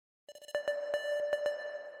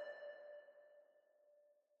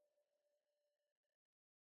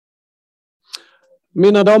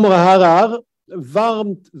Mina damer och herrar,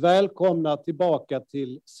 varmt välkomna tillbaka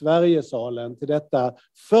till Sverigesalen, till detta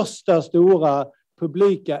första stora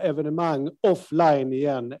publika evenemang offline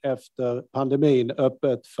igen efter pandemin,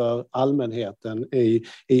 öppet för allmänheten i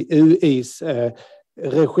UIs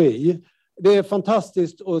regi. Det är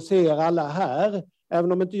fantastiskt att se er alla här.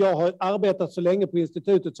 Även om inte jag har arbetat så länge på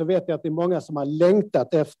institutet så vet jag att det är många som har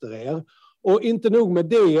längtat efter er. Och inte nog med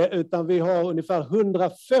det, utan vi har ungefär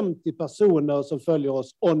 150 personer som följer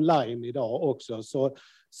oss online idag också. Så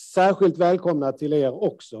särskilt välkomna till er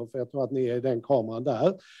också, för jag tror att ni är i den kameran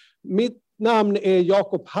där. Mitt namn är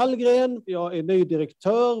Jakob Hallgren. Jag är ny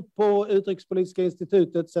direktör på Utrikespolitiska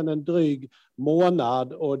institutet sedan en dryg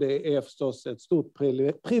månad. Och det är förstås ett stort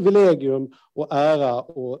privilegium och ära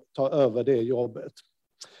att ta över det jobbet.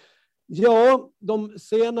 Ja, de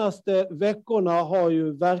senaste veckorna har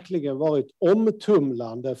ju verkligen varit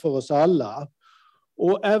omtumlande för oss alla.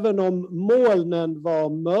 Och även om molnen var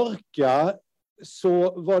mörka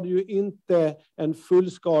så var det ju inte en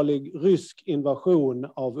fullskalig rysk invasion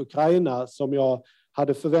av Ukraina som jag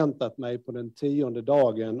hade förväntat mig på den 10:e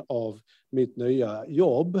dagen av mitt nya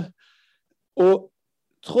jobb. Och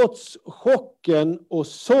trots chocken och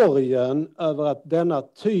sorgen över att denna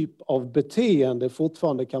typ av beteende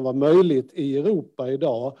fortfarande kan vara möjligt i Europa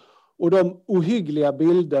idag och de ohyggliga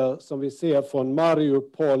bilder som vi ser från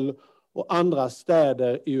Mariupol och andra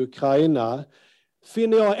städer i Ukraina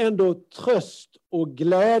finner jag ändå tröst och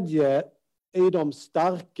glädje i de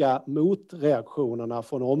starka motreaktionerna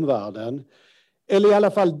från omvärlden. Eller i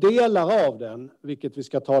alla fall delar av den, vilket vi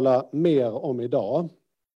ska tala mer om idag.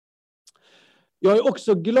 Jag är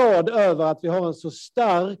också glad över att vi har en så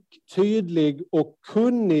stark, tydlig och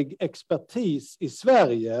kunnig expertis i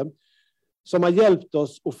Sverige som har hjälpt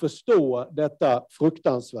oss att förstå detta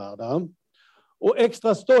fruktansvärda. Och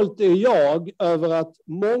extra stolt är jag över att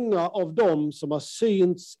många av dem som har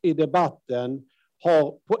synts i debatten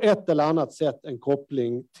har på ett eller annat sätt en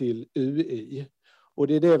koppling till UI. Och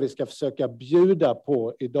det är det vi ska försöka bjuda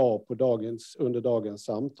på idag under dagens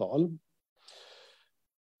samtal.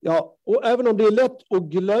 Ja, och även om det är lätt att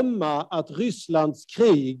glömma att Rysslands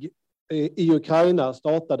krig i Ukraina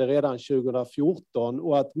startade redan 2014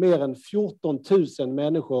 och att mer än 14 000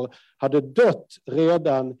 människor hade dött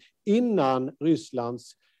redan innan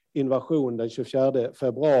Rysslands invasion den 24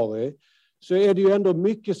 februari, så är det ju ändå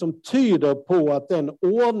mycket som tyder på att den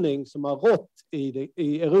ordning som har rått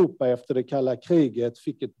i Europa efter det kalla kriget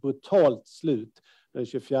fick ett brutalt slut den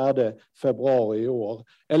 24 februari i år.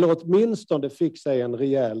 Eller åtminstone fick sig en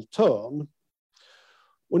rejäl törn.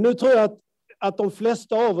 Och nu tror jag att de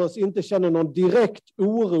flesta av oss inte känner någon direkt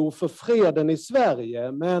oro för freden i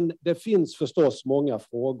Sverige, men det finns förstås många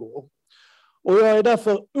frågor. Och jag är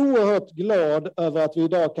därför oerhört glad över att vi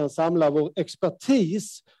idag kan samla vår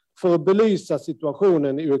expertis för att belysa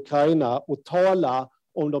situationen i Ukraina och tala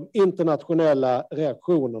om de internationella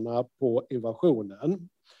reaktionerna på invasionen.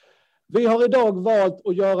 Vi har idag valt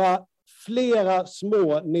att göra flera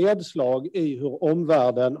små nedslag i hur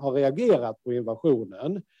omvärlden har reagerat på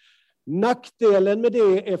invasionen. Nackdelen med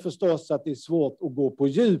det är förstås att det är svårt att gå på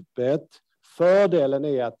djupet. Fördelen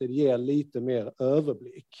är att det ger lite mer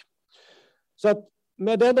överblick. Så att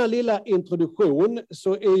med denna lilla introduktion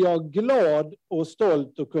så är jag glad och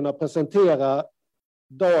stolt att kunna presentera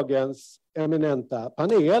dagens eminenta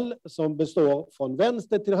panel som består från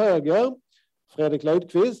vänster till höger. Fredrik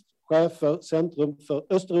Löjdqvist, chef för Centrum för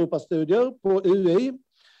Östeuropastudier på UI.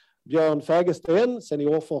 Björn Fägersten,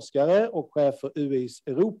 seniorforskare och chef för UIs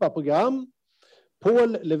Europaprogram.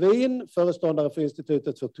 Paul Levin, föreståndare för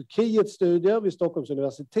Institutet för Turkiets studier vid Stockholms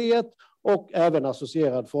universitet och även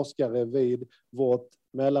associerad forskare vid vårt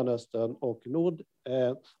Mellanöstern och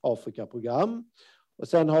Nordafrikaprogram. Och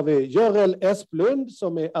sen har vi Görel Esplund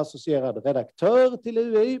som är associerad redaktör till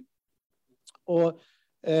UI och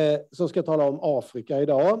som ska tala om Afrika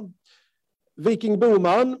idag. Viking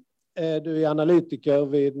Boman, du är analytiker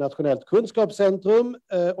vid Nationellt kunskapscentrum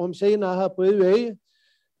om Kina här på UI.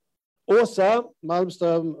 Åsa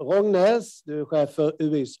Malmström Rångnäs, du är chef för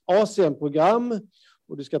UIs Asienprogram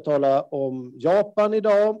och du ska tala om Japan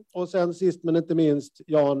idag. Och sen sist men inte minst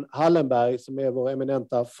Jan Hallenberg som är vår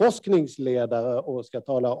eminenta forskningsledare och ska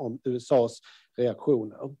tala om USAs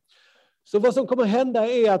reaktioner. Så vad som kommer hända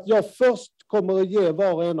är att jag först kommer att ge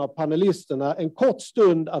var och en av panelisterna en kort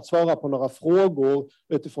stund att svara på några frågor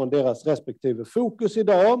utifrån deras respektive fokus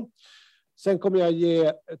idag. Sen kommer jag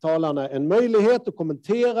ge talarna en möjlighet att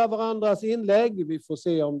kommentera varandras inlägg. Vi får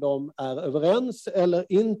se om de är överens eller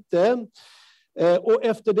inte. Och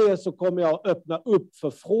efter det så kommer jag öppna upp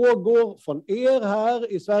för frågor från er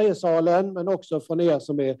här i Sverigesalen men också från er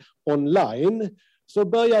som är online. Så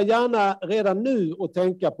börja gärna redan nu att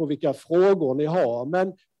tänka på vilka frågor ni har.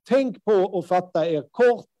 Men tänk på att fatta er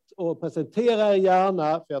kort och presentera er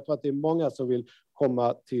gärna, för jag tror att det är många som vill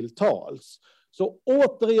komma till tals. Så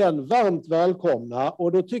återigen varmt välkomna,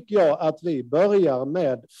 och då tycker jag att vi börjar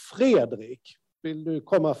med Fredrik. Vill du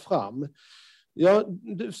komma fram? Ja,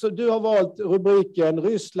 du har valt rubriken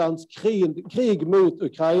Rysslands krig mot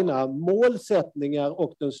Ukraina, målsättningar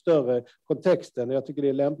och den större kontexten. Jag tycker det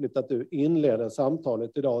är lämpligt att du inleder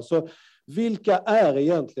samtalet idag. Så vilka är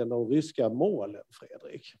egentligen de ryska målen,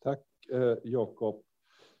 Fredrik? Tack Jakob.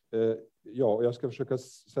 Ja, jag ska försöka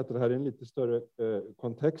sätta det här i en lite större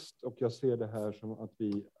kontext, och jag ser det här som att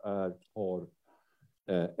vi har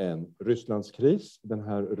en Rysslandskris. Den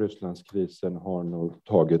här Rysslandskrisen har nog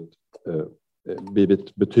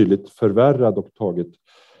blivit betydligt förvärrad och tagit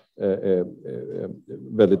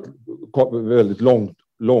väldigt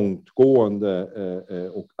långtgående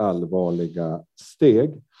och allvarliga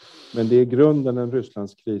steg. Men det är i grunden en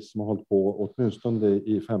Rysslandskris som har hållit på åtminstone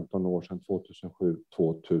i 15 år sedan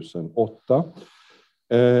 2007-2008.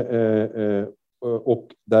 Och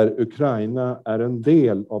där Ukraina är en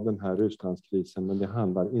del av den här Rysslandskrisen, men det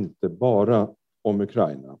handlar inte bara om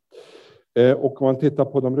Ukraina. Och om man tittar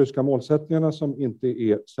på de ryska målsättningarna, som inte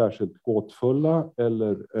är särskilt gåtfulla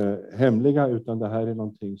eller hemliga, utan det här är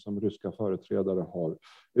någonting som ryska företrädare har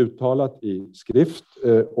uttalat i skrift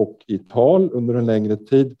och i tal under en längre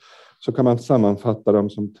tid, så kan man sammanfatta dem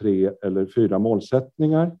som 3 eller 4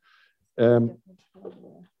 målsättningar.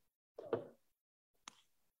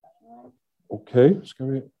 Okej, ska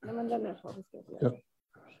vi... Ja.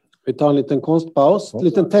 Vi tar en liten konstpaus, en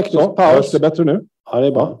liten teknisk paus. Hörs det bättre nu? Ja, det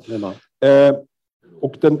är bra. Det är bra.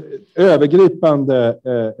 Och den övergripande,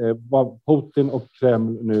 vad Putin och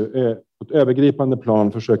Kreml nu på ett övergripande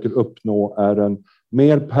plan försöker uppnå, är en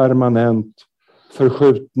mer permanent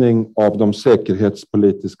förskjutning av de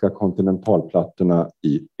säkerhetspolitiska kontinentalplattorna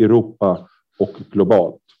i Europa och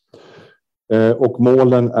globalt. Och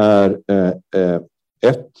målen är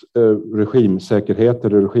regimsäkerhet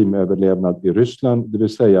eller regimöverlevnad i Ryssland, det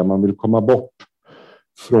vill säga man vill komma bort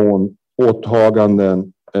från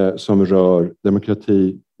åtaganden som rör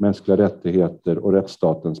demokrati, mänskliga rättigheter och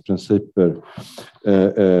rättsstatens principer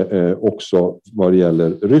också vad det gäller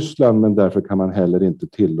Ryssland, men därför kan man heller inte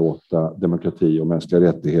tillåta demokrati och mänskliga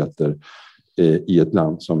rättigheter i ett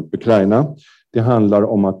land som Ukraina. Det handlar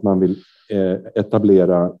om att man vill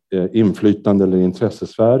etablera inflytande eller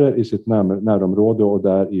intressesfärer i sitt närområde, och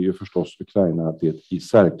där är ju förstås Ukraina det i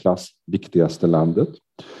särklass viktigaste landet.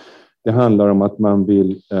 Det handlar om att man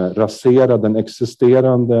vill rasera den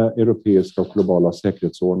existerande europeiska och globala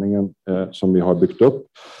säkerhetsordningen som vi har byggt upp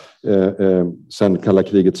sedan kalla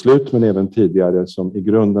krigets slut, men även tidigare, som i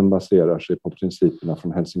grunden baserar sig på principerna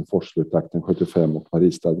från Helsingforsslutakten 75 och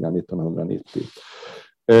Parisstadgan 1990.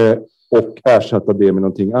 Och ersätta det med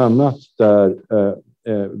någonting annat där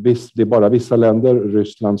det är bara vissa länder,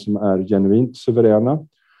 Ryssland, som är genuint suveräna,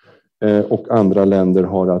 och andra länder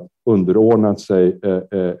har att underordna sig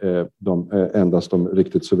endast de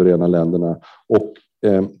riktigt suveräna länderna, och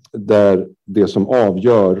där det som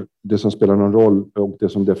avgör, det som spelar någon roll och det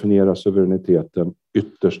som definierar suveräniteten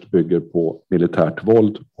ytterst bygger på militärt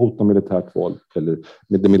våld, hot om militärt våld eller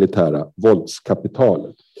med det militära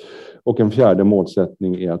våldskapitalet. Och en fjärde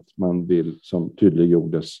målsättning är att man vill, som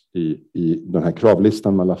tydliggjordes i den här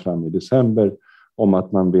kravlistan man la fram i december, om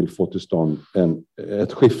att man vill få till stånd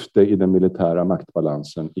ett skifte i den militära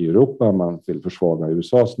maktbalansen i Europa. Man vill försvaga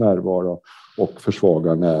USAs närvaro och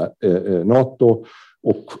försvaga NATO,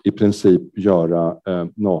 och i princip göra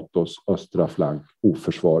NATOs östra flank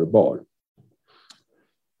oförsvarbar.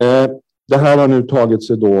 Det här har nu tagit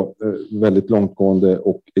sig då väldigt långtgående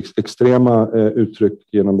och extrema uttryck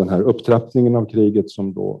genom den här upptrappningen av kriget,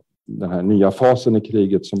 som då den här nya fasen i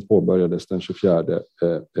kriget som påbörjades den 24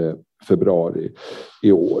 februari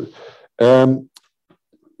i år.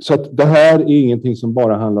 Så att det här är ingenting som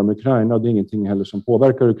bara handlar om Ukraina, och det är ingenting heller som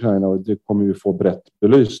påverkar Ukraina, och det kommer vi få brett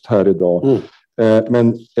belyst här idag.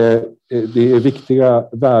 Men det är viktiga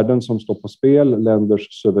värden som står på spel: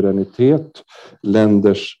 länders suveränitet,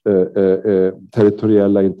 länders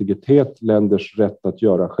territoriella integritet, länders rätt att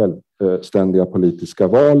göra självständiga politiska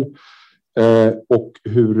val, och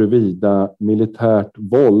huruvida militärt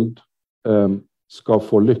våld ska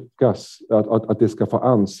få lyckas, att det ska få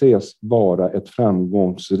anses vara ett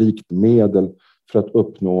framgångsrikt medel för att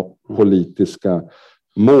uppnå politiska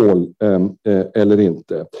mål eller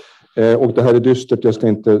inte. Och det här är dystert, jag ska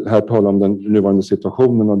inte här tala om den nuvarande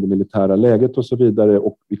situationen och det militära läget och så vidare,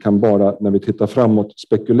 och vi kan bara, när vi tittar framåt,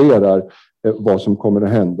 spekulerar vad som kommer att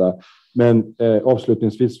hända. Men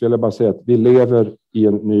avslutningsvis vill jag bara säga att vi lever i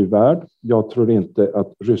en ny värld. Jag tror inte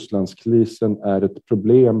att Rysslandskrisen är ett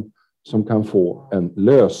problem som kan få en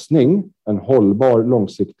lösning, en hållbar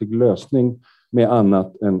långsiktig lösning med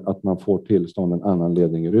annat än att man får tillstånd en annan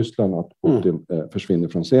ledning i Ryssland, att Putin försvinner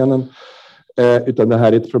från scenen. Utan det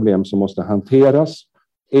här är ett problem som måste hanteras.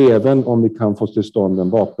 Även om vi kan få till stånd en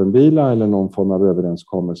vapenvila eller någon form av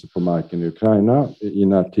överenskommelse på marken i Ukraina i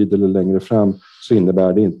närtid eller längre fram, så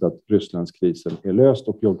innebär det inte att Rysslandskrisen är löst.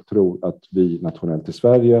 Och jag tror att vi nationellt i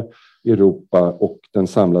Sverige, Europa och den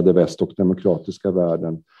samlade väst och demokratiska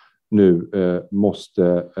världen nu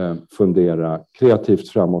måste fundera kreativt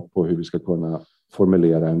framåt på hur vi ska kunna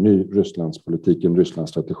formulera en ny Rysslandspolitik, en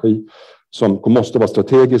Rysslandsstrategi som måste vara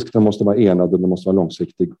strategisk, den måste vara enad och den måste vara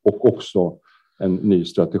långsiktig, och också en ny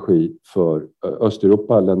strategi för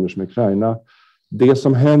Östeuropa, länder som Ukraina. Det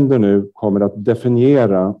som händer nu kommer att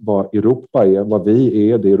definiera vad Europa är, vad vi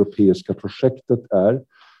är, det europeiska projektet är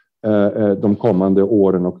de kommande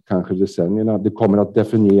åren och kanske decennierna. Det kommer att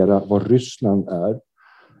definiera vad Ryssland är,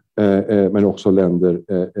 men också länder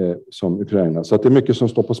som Ukraina. Så att det är mycket som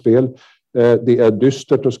står på spel. Det är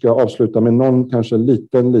dystert, och ska jag avsluta med någon kanske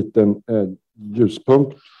liten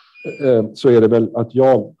ljuspunkt, så är det väl att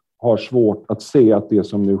jag har svårt att se att det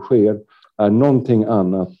som nu sker är någonting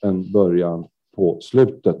annat än början på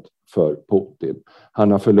slutet för Putin.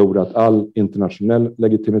 Han har förlorat all internationell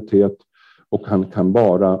legitimitet och han kan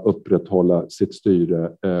bara upprätthålla sitt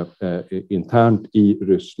styre internt i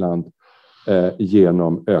Ryssland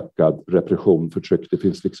genom ökad repression, förtryck. Det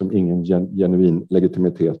finns liksom ingen genuin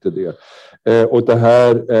legitimitet i det. Och det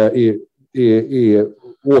här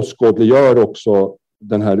åskådliggör också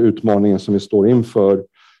den här utmaningen som vi står inför,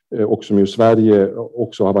 och som i Sverige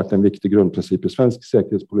också har varit en viktig grundprincip i svensk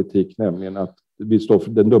säkerhetspolitik, nämligen att vi står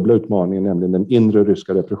för den dubbla utmaningen, nämligen den inre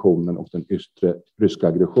ryska repressionen och den yttre ryska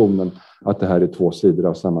aggressionen, att det här är två sidor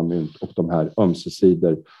av samma mynt, och de här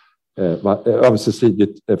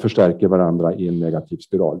ömsesidigt förstärker varandra i en negativ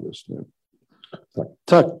spiral just nu.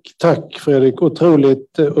 Tack Fredrik,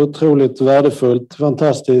 otroligt värdefullt,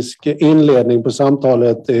 fantastisk inledning på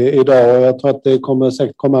samtalet idag, och jag tror att det kommer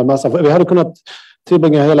säkert komma en massa. Vi hade kunnat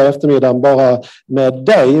tillbringa hela eftermiddagen bara med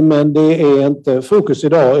dig, men det är inte fokus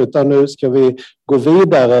idag, utan nu ska vi gå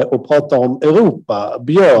vidare och prata om Europa.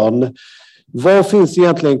 Björn, vad finns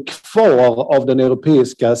egentligen kvar av den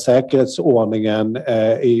europeiska säkerhetsordningen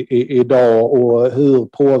idag, och hur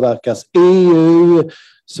påverkas EU?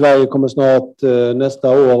 Sverige kommer snart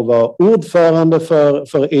nästa år vara ordförande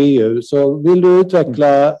för EU, så vill du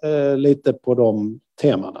utveckla lite på de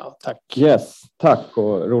temana? Tack. Yes, tack,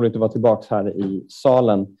 och roligt att vara tillbaka här i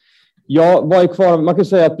salen. Ja, vad är kvar? Man kan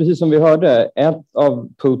säga att precis som vi hörde, ett av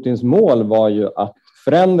Putins mål var ju att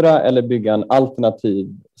förändra eller bygga en alternativ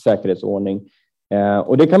säkerhetsordning.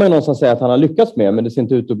 Och det kan man ju någonstans säga att han har lyckats med, men det ser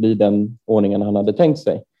inte ut att bli den ordningen han hade tänkt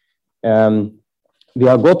sig. Vi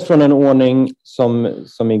har gått från en ordning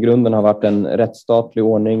som i grunden har varit en rättsstatlig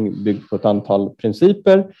ordning byggd på ett antal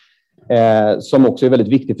principer, som också är väldigt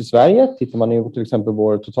viktig för Sverige. Tittar man på till exempel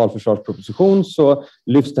vår totalförsvarsproposition, så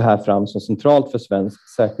lyfts det här fram som centralt för svensk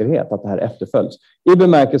säkerhet, att det här efterföljs. I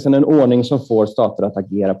bemärkelsen en ordning som får stater att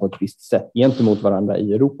agera på ett visst sätt gentemot varandra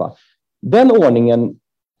i Europa. Den ordningen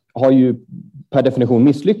har ju per definition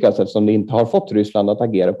misslyckats, eftersom det inte har fått Ryssland att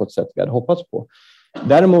agera på ett sätt vi hade hoppats på.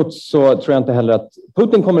 Däremot så tror jag inte heller att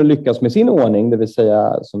Putin kommer att lyckas med sin ordning, det vill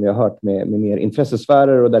säga som vi har hört med mer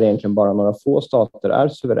intressesfärer och där egentligen bara några få stater är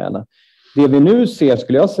suveräna. Det vi nu ser,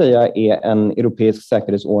 skulle jag säga, är en europeisk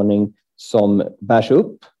säkerhetsordning som bärs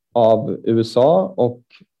upp av USA och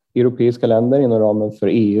europeiska länder inom ramen för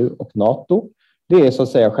EU och NATO. Det är så att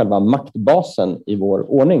säga själva maktbasen i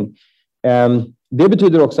vår ordning. Det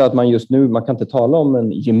betyder också att man just nu, man kan inte tala om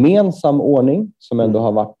en gemensam ordning som ändå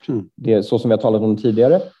har varit det, så som vi har talat om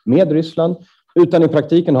tidigare med Ryssland, utan i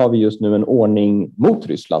praktiken har vi just nu en ordning mot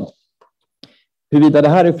Ryssland. Huruvida det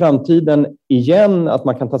här i framtiden igen, att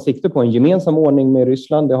man kan ta sikte på en gemensam ordning med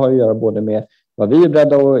Ryssland, det har att göra både med vad vi är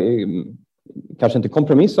beredda att kanske inte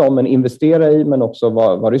kompromissa om, men investera i, men också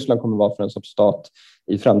vad Ryssland kommer att vara för en sorts stat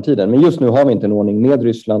i framtiden. Men just nu har vi inte en ordning med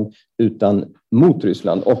Ryssland utan mot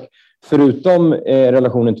Ryssland. Och förutom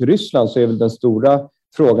relationen till Ryssland så är väl den stora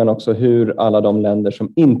frågan också hur alla de länder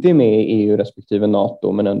som inte är med i EU respektive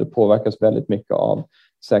NATO men ändå påverkas väldigt mycket av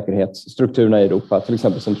säkerhetsstrukturerna i Europa, till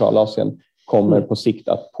exempel Centralasien, kommer på sikt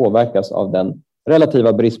att påverkas av den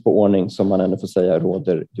relativa brist på ordning som man ändå får säga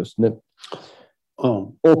råder just nu.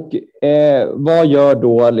 Och vad gör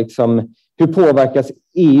då liksom, hur påverkas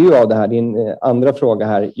EU av det här? Din andra fråga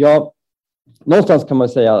här. Ja, någonstans kan man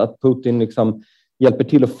säga att Putin liksom hjälper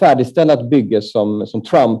till att färdigställa ett bygge som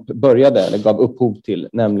Trump började eller gav upphov till,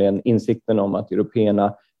 nämligen insikten om att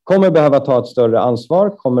européerna kommer behöva ta ett större ansvar,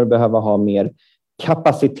 kommer behöva ha mer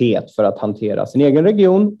kapacitet för att hantera sin egen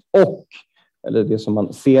region eller det som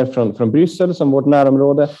man ser från Bryssel som vårt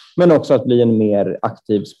närområde, men också att bli en mer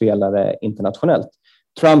aktiv spelare internationellt.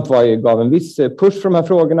 Trump gav en viss push för de här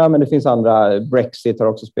frågorna, men det finns andra. Brexit har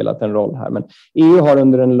också spelat en roll här. Men EU har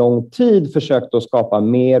under en lång tid försökt att skapa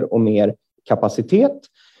mer och mer kapacitet.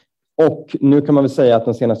 Och nu kan man väl säga att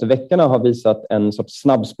de senaste veckorna har visat en sorts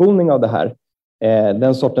snabbspolning av det här.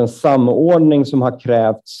 Den sortens samordning som har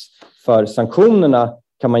krävts för sanktionerna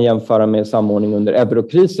kan man jämföra med samordning under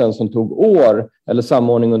eurokrisen som tog år, eller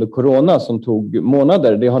samordning under corona som tog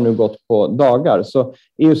månader. Det har nu gått på dagar. Så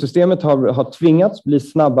EU-systemet har tvingats bli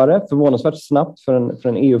snabbare, förvånansvärt snabbt för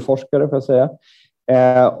en EU-forskare får jag säga.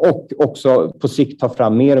 Och också på sikt ta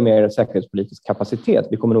fram mer och mer säkerhetspolitisk kapacitet.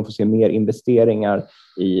 Vi kommer nog få se mer investeringar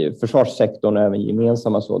i försvarssektorn och även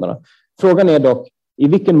gemensamma sådana. Frågan är dock, i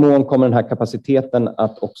vilken mån kommer den här kapaciteten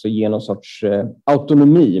att också ge någon sorts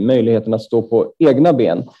autonomi, möjligheten att stå på egna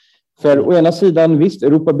ben? För å ena sidan, visst,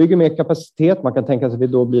 Europa bygger mer kapacitet. Man kan tänka sig att vi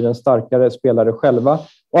då blir en starkare spelare själva.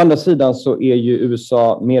 Å andra sidan så är ju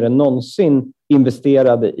USA mer än någonsin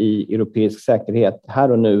investerade i europeisk säkerhet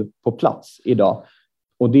här och nu på plats idag.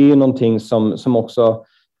 Och det är någonting som också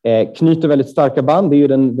knyter väldigt starka band. Det är ju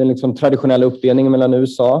den liksom traditionella uppdelningen mellan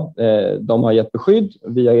USA. De har gett beskydd,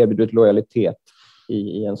 vi har erbjudit lojalitet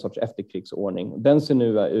i en sorts efterkrigsordning. Den ser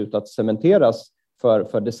nu ut att cementeras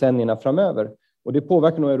för decennierna framöver. Och det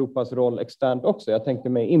påverkar nog Europas roll externt också.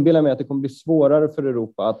 Jag inbillar mig att det kommer bli svårare för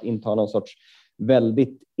Europa att inta någon sorts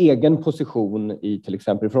väldigt egen position i till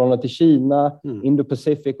exempel i förhållande till Kina,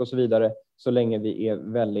 Indo-Pacific och så vidare, så länge vi är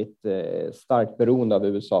väldigt starkt beroende av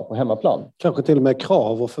USA på hemmaplan. Kanske till och med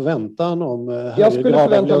krav och förväntan om jag skulle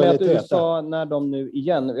förvänta mig att USA, när de nu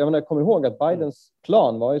igen, jag kommer ihåg att Bidens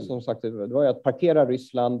plan var ju som sagt, det var ju att parkera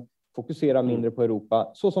Ryssland, fokusera mindre på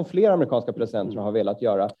Europa, så som flera amerikanska presidenter har velat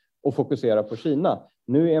göra, och fokusera på Kina.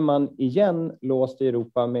 Nu är man igen låst i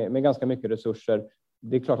Europa med ganska mycket resurser.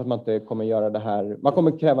 Det är klart att man inte kommer göra det här. Man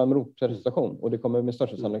kommer kräva en motprestation, och det kommer med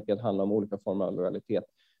största sannolikhet handla om olika former av lojalitet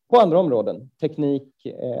på andra områden. Teknik,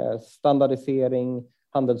 standardisering,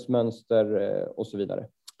 handelsmönster och så vidare.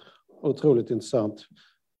 Otroligt intressant.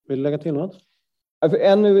 Vill du lägga till något?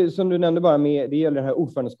 Ännu, som du nämnde bara, det gäller det här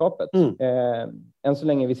ordförandeskapet. Än så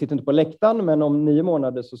länge, vi sitter inte på läktaren, men om 9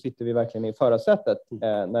 månader så sitter vi verkligen i förarsätet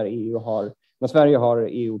när Sverige har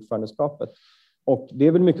EU-ordförandeskapet. Och det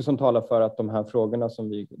är väl mycket som talar för att de här frågorna som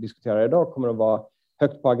vi diskuterar idag kommer att vara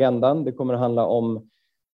högt på agendan. Det kommer att handla om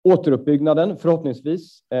återuppbyggnaden.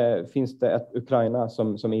 Förhoppningsvis finns det ett Ukraina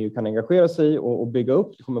som EU kan engagera sig i och bygga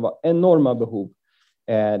upp. Det kommer att vara enorma behov.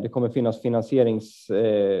 Det kommer finnas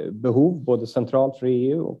finansieringsbehov både centralt för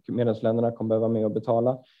EU, och medlemsländerna kommer behöva med och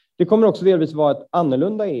betala. Det kommer också delvis vara ett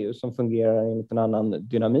annorlunda EU som fungerar enligt en annan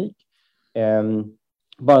dynamik.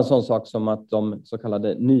 Bara en sån sak som att de så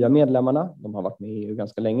kallade nya medlemmarna, de har varit med i EU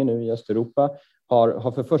ganska länge nu i Östeuropa,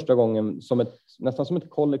 har för första gången nästan som ett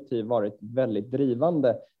kollektiv varit väldigt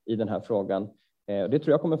drivande i den här frågan. Det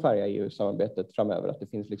tror jag kommer färga EU-samarbetet framöver, att det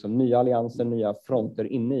finns liksom nya allianser, nya fronter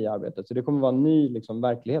inne i arbetet. Så det kommer vara en ny liksom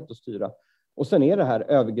verklighet att styra. Och sen är det här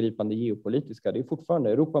övergripande geopolitiska. Det är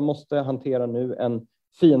fortfarande, Europa måste hantera nu en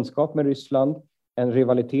fiendskap med Ryssland, en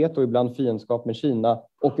rivalitet och ibland fiendskap med Kina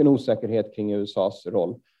och en osäkerhet kring USAs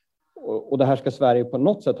roll. Och det här ska Sverige på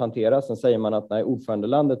något sätt hantera. Sen säger man att nej,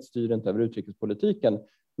 ordförandelandet styr inte över utrikespolitiken.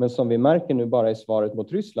 Men som vi märker nu bara i svaret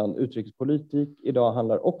mot Ryssland, utrikespolitik idag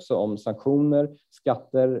handlar också om sanktioner,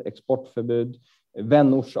 skatter, exportförbud,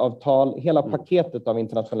 vänortsavtal, hela paketet av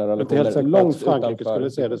internationella relationer. Helt säkert att Frankrike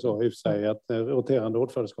skulle se det så i och för sig, att roterande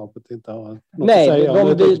ordförandeskapet inte har något att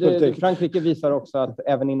säga. Frankrike visar också att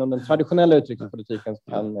även inom den traditionella utrikespolitiken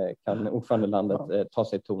kan ordförandelandet ta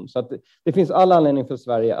sig ton. Så att det finns all anledning för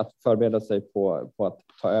Sverige att förbereda sig på att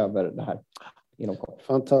ta över det här inom kort.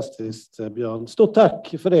 Fantastiskt, Björn. Stort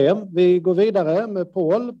tack för det. Vi går vidare med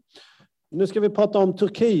Paul. Nu ska vi prata om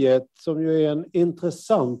Turkiet, som ju är en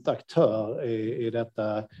intressant aktör i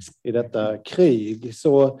detta krig.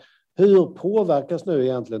 Så hur påverkas nu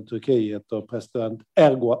egentligen Turkiet och president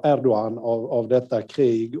Erdogan av detta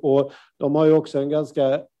krig? Och de har ju också en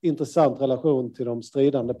ganska intressant relation till de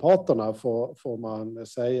stridande parterna, får man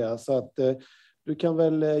säga. Så att du kan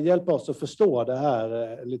väl hjälpa oss att förstå det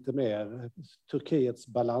här lite mer. Turkiets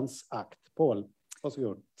balansakt. Paul,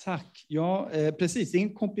 varsågod. Tack. Ja, precis. Det är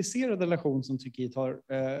en komplicerad relation som Turkiet har.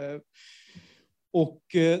 Och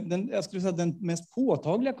jag skulle säga att den mest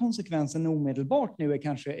påtagliga konsekvensen omedelbart nu är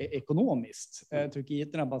kanske ekonomiskt.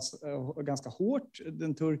 Turkiet drabbas ganska hårt.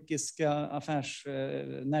 Den turkiska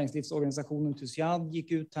näringslivsorganisationen TÜSİAD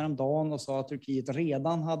gick ut häromdagen och sa att Turkiet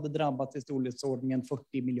redan hade drabbats i storleksordningen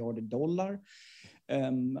 $40 miljarder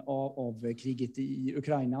av kriget i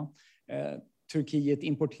Ukraina. Turkiet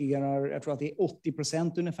importerar, jag tror att det är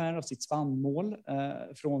 80% ungefär av sitt spannmål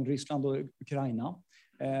från Ryssland och Ukraina.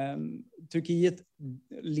 Turkiet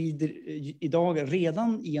lider idag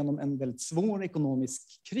redan genom en väldigt svår ekonomisk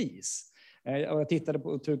kris. Jag tittade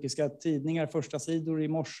på turkiska tidningar, första sidor i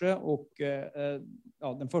morse, och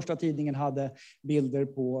den första tidningen hade bilder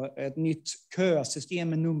på ett nytt kösystem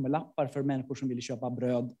med nummerlappar för människor som ville köpa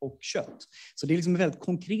bröd och kött. Så det är liksom väldigt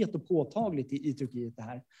konkret och påtagligt i Turkiet det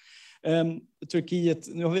här.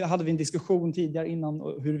 Turkiet, nu hade vi en diskussion tidigare innan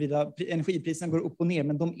huruvida energipriserna går upp och ner,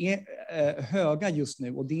 men de är höga just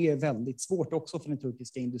nu, och det är väldigt svårt också för den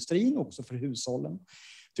turkiska industrin och också för hushållen.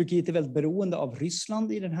 Turkiet är väldigt beroende av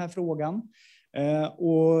Ryssland i den här frågan,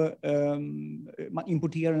 och man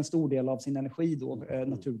importerar en stor del av sin energi då,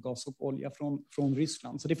 naturgas och olja från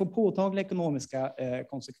Ryssland. Så det får påtagliga ekonomiska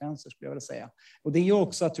konsekvenser, skulle jag vilja säga. Och det gör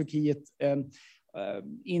också att Turkiet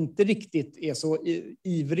inte riktigt är så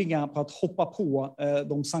ivriga på att hoppa på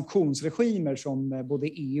de sanktionsregimer som både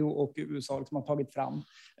EU och USA liksom har tagit fram.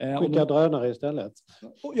 Skicka drönare istället.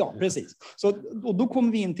 Ja, precis. Och då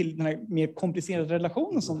kommer vi in till den här mer komplicerade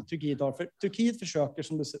relationen som Turkiet har. För Turkiet försöker,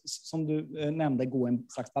 som du nämnde, gå en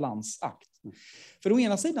slags balansakt. För å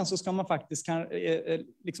ena sidan så ska man faktiskt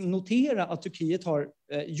liksom notera att Turkiet har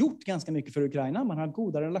gjort ganska mycket för Ukraina. Man har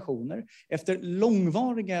goda relationer. Efter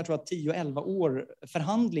långvariga, jag tror att 10-11 år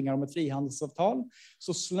förhandlingar om ett frihandelsavtal,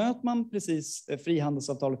 så slöt man precis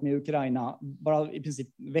frihandelsavtalet med Ukraina bara i princip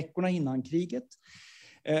veckorna innan kriget.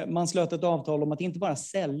 Man slöt ett avtal om att inte bara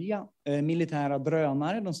sälja militära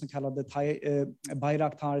drönare, de så kallade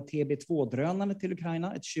Bayraktar TB2-drönare till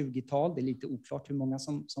Ukraina, ett 20-tal, det är lite oklart hur många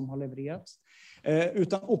som har levererats,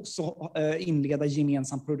 utan också inleda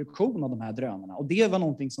gemensam produktion av de här drönarna. Och det var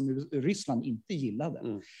någonting som Ryssland inte gillade.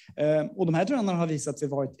 Och de här drönarna har visat sig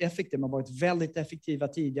varit effektiva, de har varit väldigt effektiva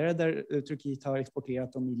tidigare, där Turkiet har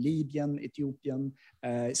exporterat dem i Libyen, Etiopien,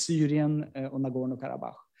 Syrien och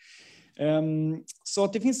Nagorno-Karabach. Så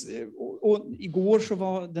att det finns, och igår så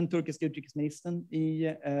var den turkiska utrikesministern i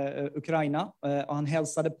Ukraina, och han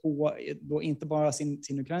hälsade på då inte bara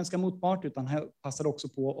sin ukrainska motpart, utan han passade också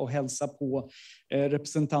på att hälsa på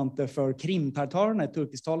representanter för krimtartarerna, ett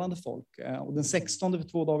turkisktalande folk. Och den 16 för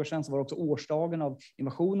 2 dagar sedan så var det också årsdagen av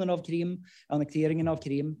invasionen av Krim, annekteringen av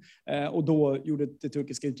Krim, och då gjorde det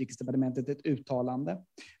turkiska utrikesdepartementet ett uttalande.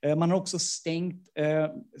 Man har också stängt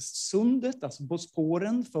sundet, alltså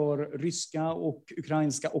Bosporen, för ryska och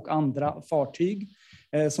ukrainska och andra fartyg.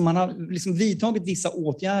 Så man har liksom vidtagit vissa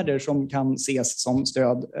åtgärder som kan ses som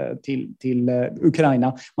stöd till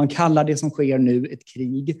Ukraina. Man kallar det som sker nu ett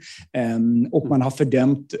krig, och man har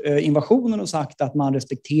fördömt invasionen och sagt att man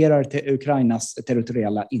respekterar Ukrainas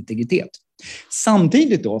territoriella integritet.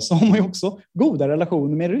 Samtidigt då så har man ju också goda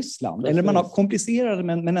relationer med Ryssland. Eller man har komplicerade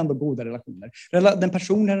men ändå goda relationer. Den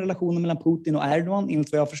personliga relationen mellan Putin och Erdogan,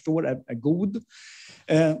 enligt vad jag förstår, är god.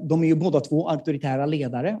 De är ju båda två auktoritära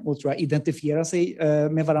ledare och tror jag identifierar sig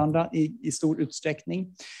med varandra i stor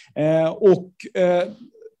utsträckning.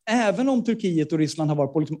 Även om Turkiet och Ryssland har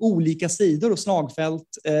varit på liksom olika sidor och slagfält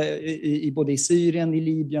både i Syrien, i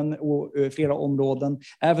Libyen och flera områden.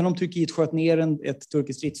 Även om Turkiet sköt ner ett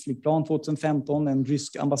turkiskt stridsflygplan 2015, en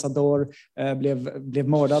rysk ambassadör blev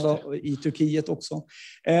mördad i Turkiet också,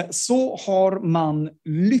 så har man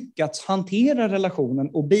lyckats hantera relationen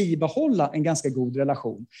och bibehålla en ganska god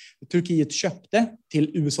relation. Turkiet köpte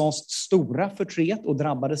till USAs stora förtret och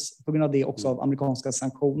drabbades på grund av det också av amerikanska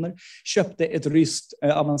sanktioner. Köpte ett ryskt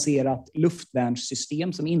avancerat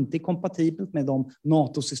luftvärnssystem som inte är kompatibelt med de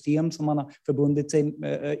NATO-system som man har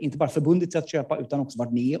inte bara förbundit sig att köpa utan också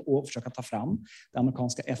varit med och försöka ta fram, det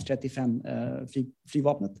amerikanska F-35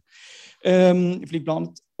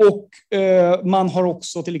 flygplanet. Och man har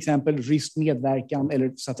också till exempel rysk medverkan,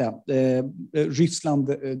 eller så att säga,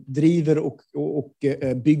 Ryssland driver och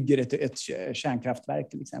bygger ett kärnkraftverk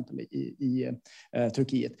till exempel i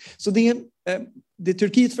Turkiet. Så det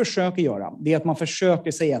Turkiet försöker göra, det är att man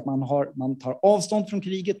försöker säga att man tar avstånd från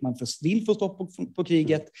kriget, man vill få stopp på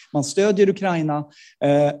kriget, man stödjer Ukraina,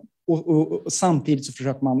 och samtidigt så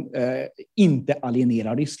försöker man inte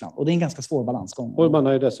alienera Ryssland. Och det är en ganska svår balansgång. Och man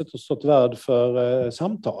har ju dessutom stått värd för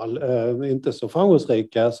samtal, inte så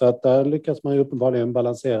framgångsrika, så att där lyckas man ju uppenbarligen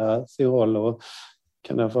balansera sin roll. Och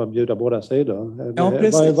Kan jag få bjuda båda sidor? Ja,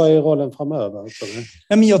 vad är rollen framöver?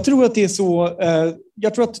 Men jag tror att det är så.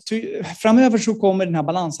 Jag tror att framöver så kommer den här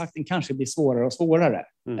balansakten kanske bli svårare och svårare.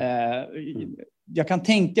 Jag kan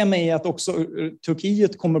tänka mig att också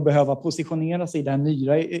Turkiet kommer behöva positionera sig i den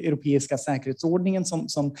nya europeiska säkerhetsordningen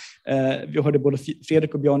som vi hörde både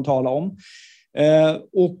Fredrik och Björn tala om.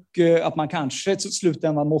 Och att man kanske i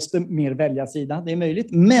slutändan måste mer välja sida, det är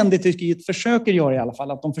möjligt. Men det Turkiet försöker göra i alla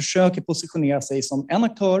fall, att de försöker positionera sig som en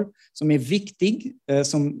aktör som är viktig,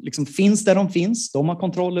 som liksom finns där de finns. De har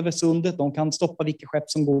kontroll över sundet, de kan stoppa vilka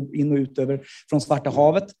skepp som går in och ut från Svarta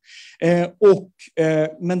havet.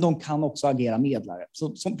 Men de kan också agera medlare.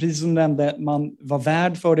 Precis som du nämnde, man var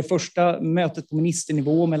värd för det första mötet på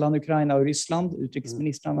ministernivå mellan Ukraina och Ryssland.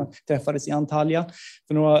 Utrikesministrarna träffades i Antalya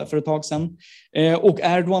för ett tag sedan. Och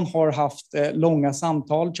Erdogan har haft långa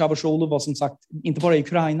samtal. Çavuşoğlu var som sagt inte bara i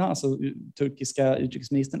Ukraina, alltså turkiska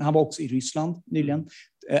utrikesministern, han var också i Ryssland nyligen.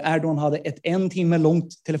 Erdogan hade ett 1 timme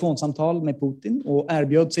långt telefonsamtal med Putin och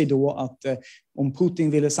erbjöd sig då att om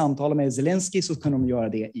Putin ville samtala med Zelensky så kunde de göra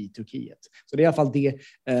det i Turkiet. Så det är i alla fall det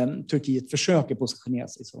Turkiet försöker positionera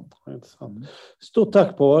sig som. Stort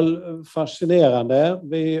tack Paul, fascinerande.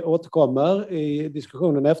 Vi återkommer i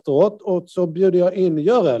diskussionen efteråt och så bjuder jag in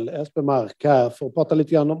Görel Espemark här för att prata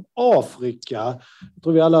lite grann om Afrika. Jag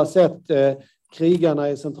tror vi alla har sett krigarna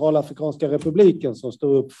i Centralafrikanska republiken som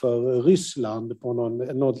står upp för Ryssland på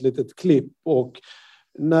något litet klipp, och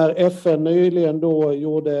när FN nyligen då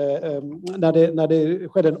när det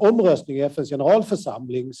skedde en omröstning i FNs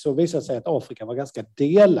generalförsamling så visade sig att Afrika var ganska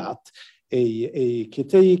delat i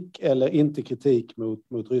kritik eller inte kritik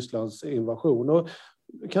mot Rysslands invasion. Och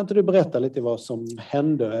kan inte du berätta lite vad som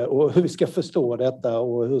hände och hur vi ska förstå detta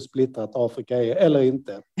och hur splittrat Afrika är eller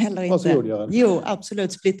inte? Jo,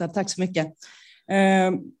 absolut splittrat. Tack så mycket.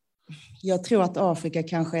 Jag tror att Afrika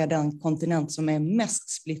kanske är den kontinent som är mest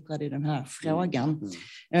splittrad i den här frågan.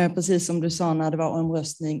 Precis som du sa, när det var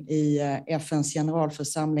omröstning i FNs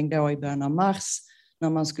generalförsamling då i början av mars, när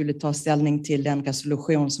man skulle ta ställning till den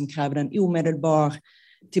resolution som krävde en omedelbar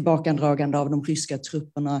tillbakadragande av de ryska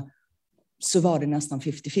trupperna, så var det nästan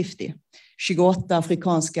 50-50. 28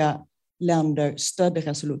 afrikanska länder stödde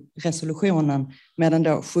resolutionen, medan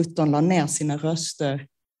då 17 la ner sina röster,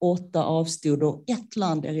 8 avstod och 1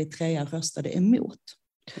 land, Eritrea, röstade emot.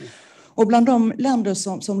 Och bland de länder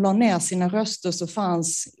som la ner sina röster så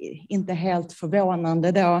fanns, inte helt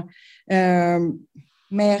förvånande då,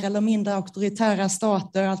 mer eller mindre auktoritära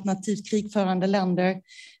stater, alternativt krigförande länder,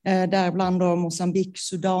 däribland då Mosambik,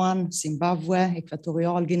 Sudan, Zimbabwe,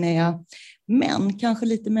 Ekvatorialguinea, men kanske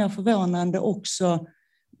lite mer förvånande också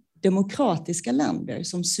demokratiska länder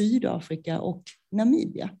som Sydafrika och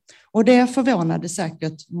Namibia. Och det förvånade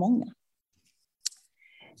säkert många.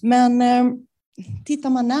 Men tittar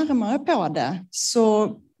man närmare på det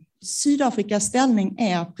så Sydafrikas ställning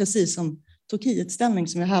är precis som Turkiets ställning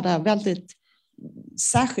som vi hade väldigt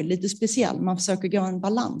särskilt lite speciell. Man försöker gå en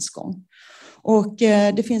balansgång. Och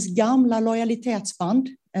det finns gamla lojalitetsband.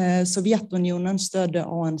 Sovjetunionen stödde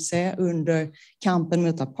ANC under kampen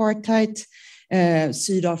mot apartheid.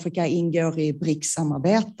 Sydafrika ingår i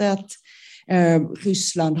BRICS-samarbetet.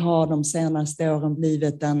 Ryssland har de senaste åren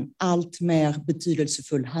blivit en allt mer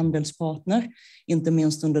betydelsefull handelspartner, inte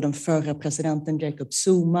minst under den förra presidenten Jacob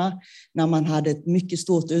Zuma, när man hade ett mycket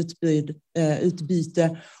stort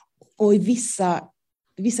utbyte. Och i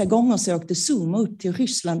vissa gånger så åkte Zuma upp till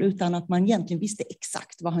Ryssland utan att man egentligen visste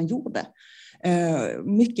exakt vad han gjorde.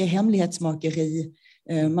 Mycket hemlighetsmakeri.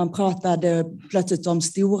 Man pratade plötsligt om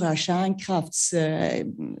stora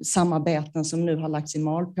kärnkraftssamarbeten som nu har lagts i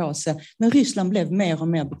malpåse. Men Ryssland blev mer och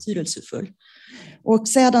mer betydelsefull. Och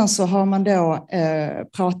sedan så har man då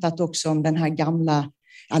pratat också om den här gamla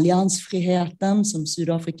alliansfriheten som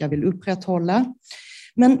Sydafrika vill upprätthålla.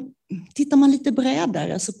 Men tittar man lite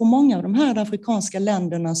bredare så på många av de här afrikanska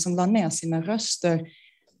länderna som la ner sina röster,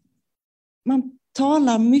 man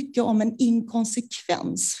talar mycket om en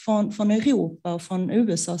inkonsekvens från Europa och från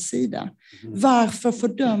USAs sida. Varför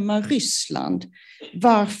fördöma Ryssland?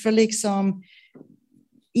 Varför liksom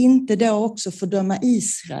inte då också fördöma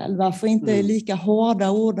Israel? Varför inte lika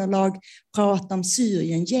hårda ordalag prata om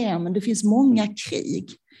Syrien, Jemen? Det finns många krig.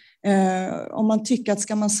 Om man tycker att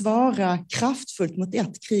ska man svara kraftfullt mot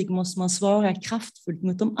ett krig måste man svara kraftfullt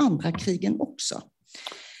mot de andra krigen också.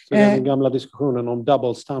 Så det är den gamla diskussionen om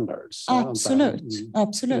double standards.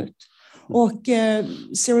 Absolut. Och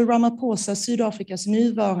Cyril Ramaphosa, Sydafrikas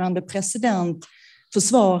nuvarande president,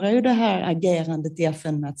 försvarar ju det här agerandet i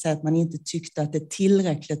FN med att säga att man inte tyckte att det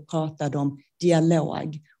tillräckligt pratade om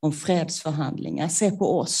dialog, om fredsförhandlingar. Se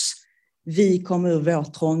på oss. vi kommer ur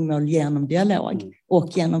vårt trångmål genom dialog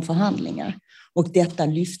och genom förhandlingar. Och detta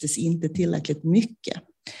lyftes inte tillräckligt mycket.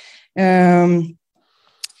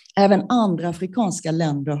 Även andra afrikanska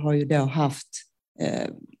länder har ju då haft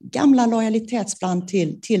gamla lojalitetsband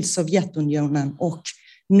till Sovjetunionen, och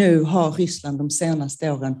nu har Ryssland de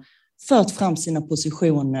senaste åren fört fram sina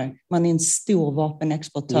positioner. Man är en stor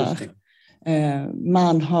vapenexportör.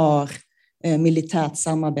 Man har militärt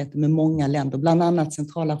samarbete med många länder, bland annat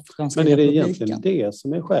Centralafrikanska republiken. Men är det egentligen det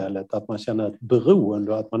som är skälet, att man känner ett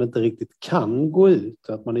beroende och att man inte riktigt kan gå ut?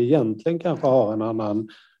 Att man egentligen kanske har en annan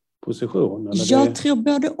position? Eller jag tror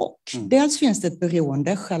både och. Dels finns det ett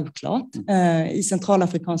beroende, självklart. I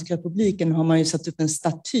Centralafrikanska republiken har man ju satt upp en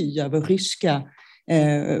staty över ryska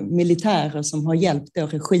militärer som har hjälpt då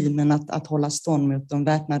regimen att hålla stånd mot de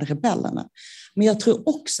väpnade rebellerna. Men jag tror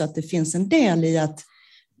också att det finns en del i att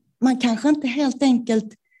man kanske inte helt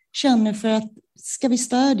enkelt känner för att ska vi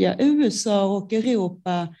stödja USA och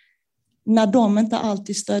Europa när de inte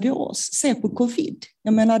alltid stödjer oss? Se på covid.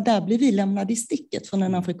 Jag menar, där blir vi lämnade i sticket från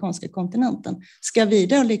den afrikanska kontinenten. Ska vi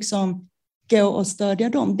då liksom gå och stödja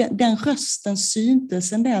dem? Den rösten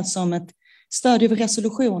syntes en del som ett stödjer vi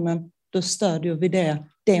resolutionen, då stödjer vi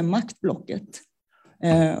det maktblocket.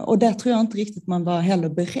 Och där tror jag inte riktigt man var heller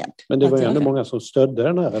beredd. Men det var ju ändå många som stödde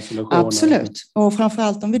den här resolutionen. Absolut. Och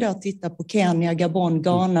framförallt om vi då tittar på Kenya, Gabon,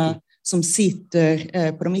 Ghana som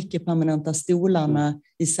sitter på de icke-permanenta stolarna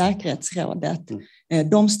i säkerhetsrådet.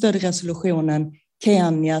 De stödde resolutionen.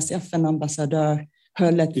 Kenyas FN-ambassadör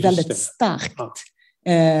höll ett väldigt starkt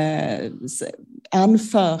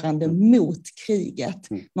anförande mot kriget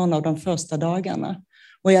någon av de första dagarna.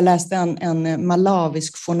 Och jag läste en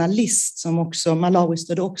malawisk journalist som också, Malawi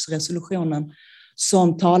stödde också resolutionen,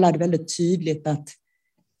 som talade väldigt tydligt att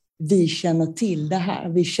vi känner till det här.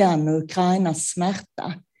 Vi känner Ukrainas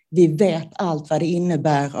smärta. Vi vet allt vad det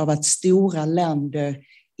innebär av att stora länder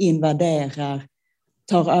invaderar,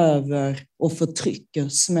 tar över och förtrycker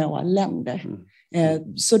små länder.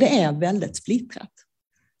 Så det är väldigt splittrat.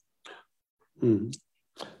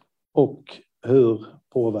 Och hur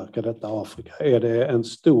påverkar detta Afrika? Är det en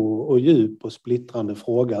stor och djup och splittrande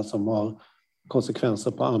fråga som har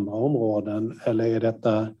konsekvenser på andra områden, eller är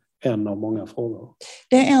detta en av många frågor?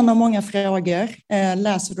 Det är en av många frågor.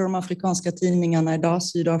 Läser du de afrikanska tidningarna idag,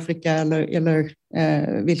 Sydafrika eller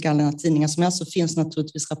vilka andra tidningar som helst, så finns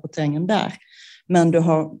naturligtvis rapporteringen där. Men du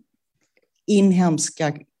har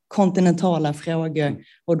inhemska kontinentala frågor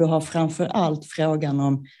och du har framför allt frågan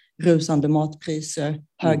om rusande matpriser,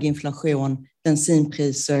 hög inflation,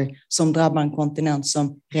 bensinpriser som drabbar en kontinent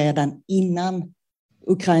som redan innan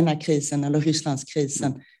Ukraina-krisen eller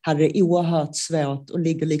Rysslandskrisen hade det oerhört svårt och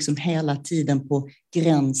ligger liksom hela tiden på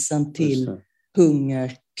gränsen till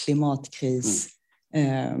hunger, klimatkris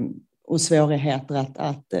och svårigheter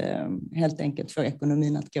att helt enkelt få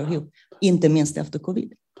ekonomin att gå ihop, inte minst efter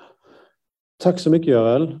covid. Tack så mycket,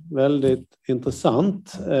 Görel. Väldigt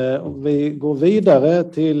intressant. Vi går vidare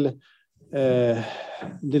till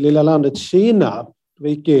det lilla landet Kina.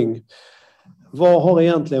 Viking, vad har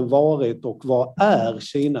egentligen varit och vad är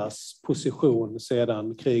Kinas position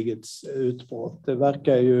sedan krigets utbrott? Det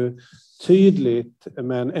verkar ju tydligt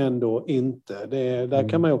men ändå inte. Där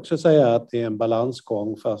kan man ju också säga att det är en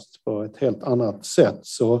balansgång fast på ett helt annat sätt.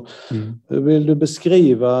 Så hur vill du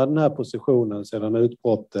beskriva den här positionen sedan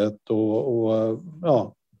utbrottet och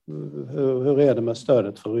hur är det med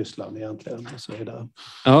stödet för Ryssland egentligen och så vidare?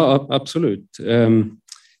 Ja, absolut.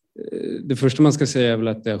 Det första man ska säga är väl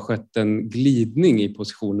att det har skett en glidning i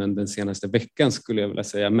positionen den senaste veckan, skulle jag vilja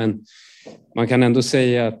säga. Men man kan ändå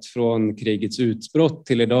säga att från krigets utbrott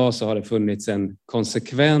till idag så har det funnits en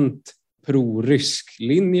konsekvent pro-rysk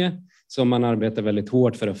linje som man arbetar väldigt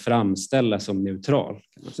hårt för att framställa som neutral,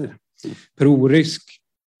 kan man säga. Pro-rysk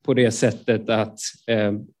på det sättet att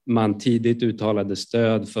man tidigt uttalade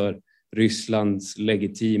stöd för Rysslands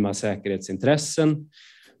legitima säkerhetsintressen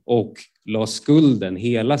och la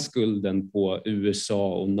hela skulden på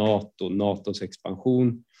USA och NATOs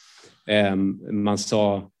expansion. Man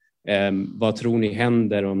sa, vad tror ni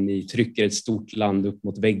händer om ni trycker ett stort land upp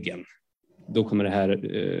mot väggen? Då kommer det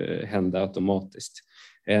här hända automatiskt.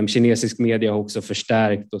 Kinesisk media har också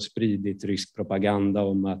förstärkt och spridit rysk propaganda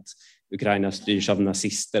om att Ukraina styrs av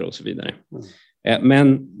nazister och så vidare.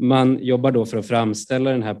 Men man jobbar då för att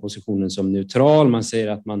framställa den här positionen som neutral. Man säger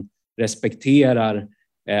att man respekterar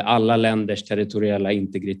alla länders territoriella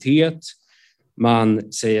integritet.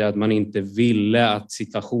 Man säger att man inte ville att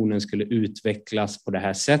situationen skulle utvecklas på det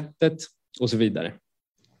här sättet och så vidare.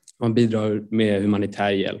 Man bidrar med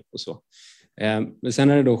humanitär hjälp och så. Men sen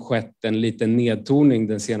har det då skett en liten nedtoning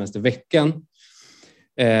den senaste veckan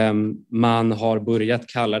Man har börjat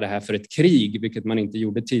kalla det här för ett krig, vilket man inte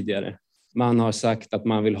gjorde tidigare. Man har sagt att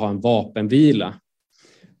man vill ha en vapenvila.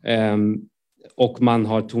 Och man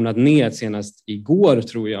har tonat ner senast igår,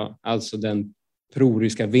 tror jag, alltså den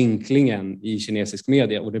proryska vinklingen i kinesisk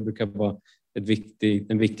media. Och det brukar vara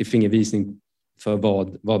en viktig fingervisning för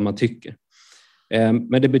vad man tycker.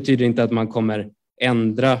 Men det betyder inte att man kommer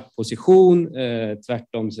ändra position.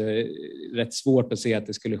 Tvärtom så är det rätt svårt att se att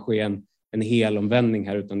det skulle ske en hel omvändning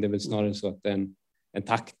här, utan det är väl snarare så att det är en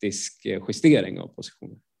taktisk justering av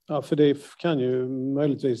positionen. Ja, för det kan ju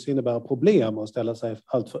möjligtvis innebära problem att ställa sig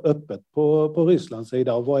allt för öppet på Rysslands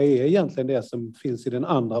sida. Och vad är egentligen det som finns i den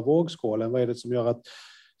andra vågskålen? Vad är det som gör att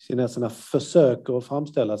kineserna försöker att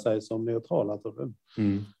framställa sig som neutrala?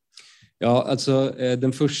 Ja, alltså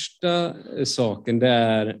den första saken, det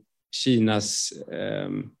är Kinas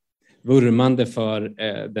vurmande för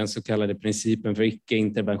den så kallade principen för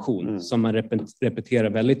icke-intervention, som man repeterar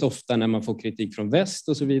väldigt ofta när man får kritik från väst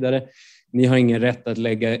och så vidare. Ni har ingen rätt att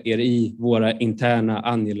lägga er i våra interna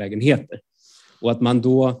angelägenheter. Och att man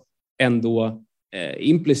då ändå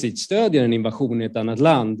implicit stödjer en invasion i ett annat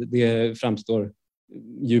land, det framstår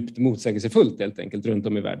djupt motsägelsefullt helt enkelt runt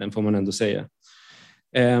om i världen, får man ändå säga.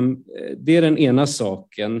 Det är den ena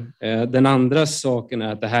saken. Den andra saken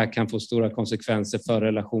är att det här kan få stora konsekvenser för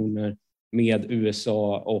relationer med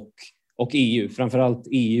USA och EU, framförallt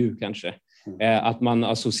EU kanske. Att man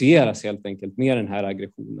associeras helt enkelt med den här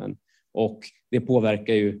aggressionen. Och det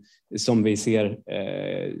påverkar ju, som vi ser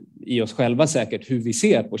i oss själva säkert, hur vi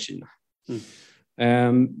ser på Kina.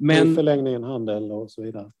 Men förlängningen handel och så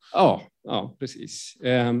vidare. Ja, precis.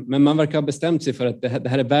 Men man verkar ha bestämt sig för att det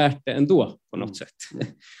här är värt det ändå på något sätt.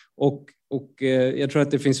 Och jag tror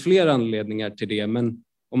att det finns fler anledningar till det. Men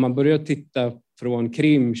om man börjar titta från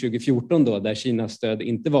Krim 2014 då, där Kinas stöd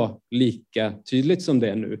inte var lika tydligt som det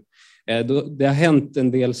är nu. Det har hänt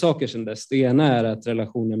en del saker sedan dess. Det ena är att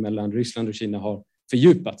relationen mellan Ryssland och Kina har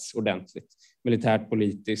fördjupats ordentligt. Militärt,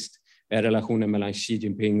 politiskt. Relationen mellan Xi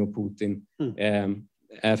Jinping och Putin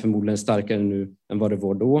är förmodligen starkare nu än vad det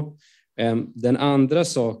var då. Den andra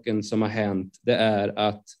saken som har hänt, det är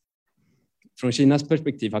att från Kinas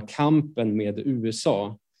perspektiv har kampen med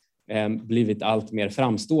USA blivit allt mer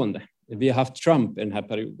framstående. Vi har haft Trump i den här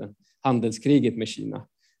perioden, handelskriget med Kina.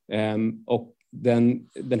 Och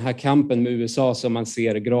den här kampen med USA som man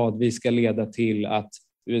ser gradvis ska leda till att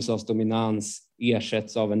USAs dominans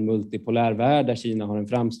ersätts av en multipolär värld där Kina har en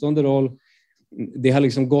framstående roll. Det har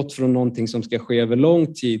liksom gått från någonting som ska ske över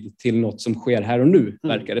lång tid till något som sker här och nu,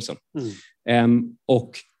 verkar det som.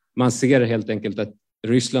 Och man ser helt enkelt att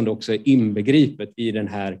Ryssland också är inbegripet i den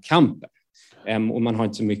här kampen. Och man har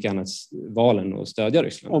inte så mycket annat val än att stödja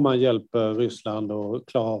Ryssland. Och man hjälper Ryssland att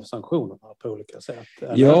klara av sanktionerna på olika sätt.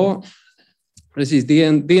 Eller? Ja, precis. Det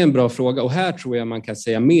är en bra fråga. Och här tror jag man kan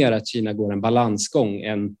säga mer att Kina går en balansgång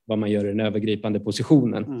än vad man gör i den övergripande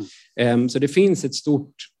positionen. Så det finns ett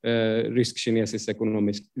stort rysk-kinesiskt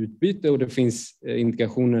ekonomiskt utbyte och det finns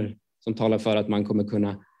indikationer som talar för att man kommer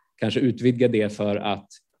kunna kanske utvidga det för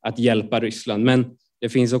att hjälpa Ryssland. Men det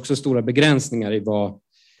finns också stora begränsningar i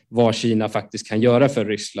vad Kina faktiskt kan göra för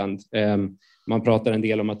Ryssland. Man pratar en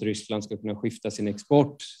del om att Ryssland ska kunna skifta sin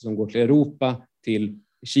export som går till Europa till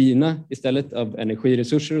Kina istället av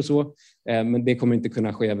energiresurser och så. Men det kommer inte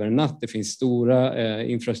kunna ske över en natt. Det finns stora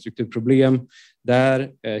infrastrukturproblem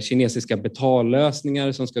där. Kinesiska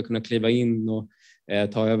betallösningar som ska kunna kliva in och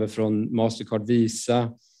ta över från Mastercard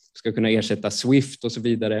Visa ska kunna ersätta Swift och så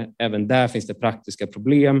vidare. Även där finns det praktiska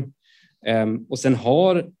problem. Och sen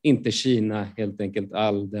har inte Kina helt enkelt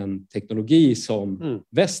all den teknologi som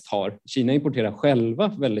väst har. Kina importerar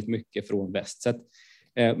själva väldigt mycket från väst. Så att,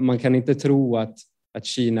 man kan inte tro att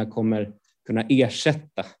Kina kommer kunna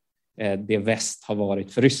ersätta det väst har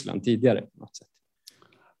varit för Ryssland tidigare på något sätt.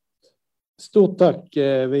 Stort tack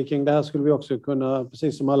Viking. Det här skulle vi också kunna,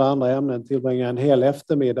 precis som alla andra ämnen, tillbringa en hel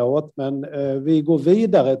eftermiddag åt. Men vi går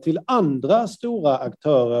vidare till andra stora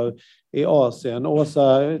aktörer i Asien.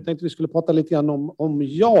 Åsa, jag tänkte vi skulle prata lite grann om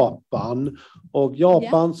Japan. Och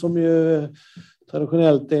Japan som ju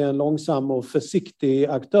traditionellt är en långsam och försiktig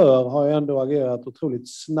aktör har ju ändå agerat otroligt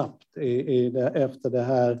snabbt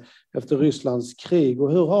efter Rysslands krig.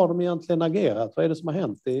 Och hur har de egentligen agerat? Vad är det som har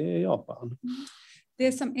hänt i Japan?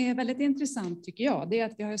 Det som är väldigt intressant tycker jag, det är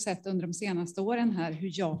att vi har sett under de senaste åren här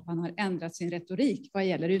hur Japan har ändrat sin retorik vad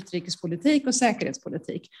gäller utrikespolitik och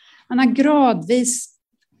säkerhetspolitik. Man har gradvis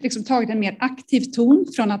tagit en mer aktiv ton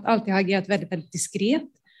från att alltid ha agerat väldigt, väldigt diskret.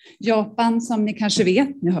 Japan, som ni kanske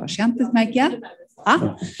vet, nu hörs jag inte, märker jag.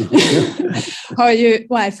 Har ju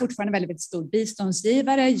och är fortfarande väldigt, väldigt stor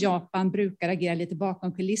biståndsgivare. Japan brukar agera lite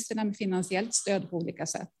bakom kulisserna med finansiellt stöd på olika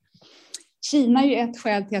sätt. Kina är ju ett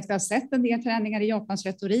skäl till att vi har sett en del förändringar i Japans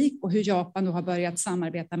retorik och hur Japan då har börjat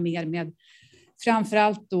samarbeta mer med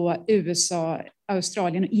framförallt då USA,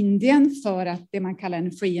 Australien och Indien för att det man kallar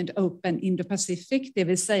en free and open Indo-Pacific, det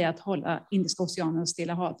vill säga att hålla Indiska oceanen och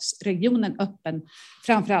Stilla havsregionen öppen,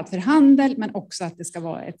 framförallt för handel, men också att det ska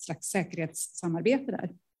vara ett slags säkerhetssamarbete där.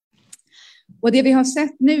 Och det vi har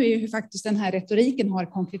sett nu är hur faktiskt den här retoriken har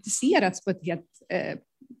konkretiserats på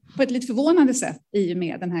ett lite förvånande sätt i och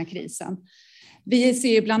med den här krisen. Vi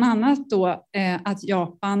ser ju bland annat då att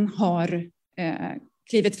Japan har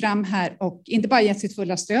klivit fram här och inte bara gett sitt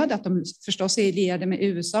fulla stöd, att de förstås är lierade med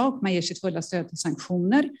USA och man ger sitt fulla stöd till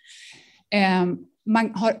sanktioner.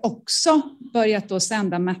 Man har också börjat då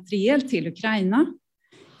sända materiel till Ukraina,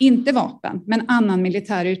 inte vapen, men annan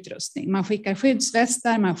militär utrustning. Man skickar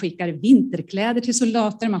skyddsvästar, man skickar vinterkläder till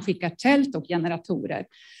soldater, man skickar tält och generatorer.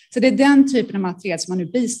 Så det är den typen av materiel som man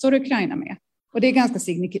nu bistår Ukraina med. Och det är ganska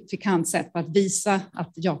signifikant sätt på att visa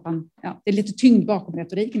att Japan, det är lite tyngd bakom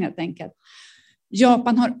retoriken helt enkelt.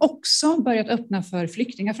 Japan har också börjat öppna för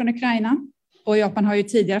flyktingar från Ukraina. Och Japan har ju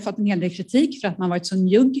tidigare fått en hel del kritik för att man varit så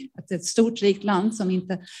njugg, att det är ett stort rikt land som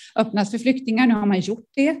inte öppnas för flyktingar. Nu har man gjort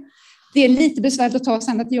det. Det är lite besvärligt att ta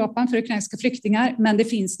sig ända till Japan för ukrainska flyktingar, men nu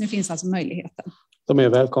finns alltså möjligheten. De är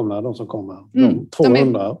välkomna, de som kommer. De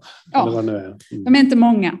 200. Eller vad nu är. De är inte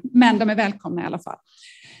många, men de är välkomna i alla fall.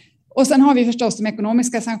 Och sen har vi förstås de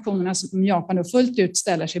ekonomiska sanktionerna som Japan då fullt ut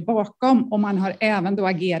ställer sig bakom. Och man har även då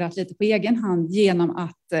agerat lite på egen hand genom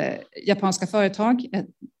att japanska företag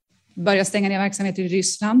börjar stänga ner verksamheter i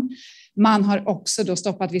Ryssland. Man har också då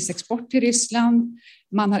stoppat viss export till Ryssland.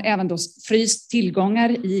 Man har även då fryst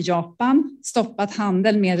tillgångar i Japan, stoppat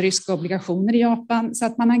handel med ryska obligationer i Japan. Så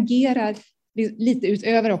att man agerar lite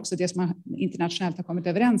utöver också det som man internationellt har kommit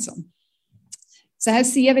överens om. Så här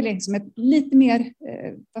ser vi liksom ett lite mer,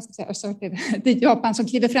 det är Japan som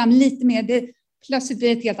kliver fram lite mer, det plötsligt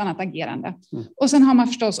blir ett helt annat agerande. Och sen har man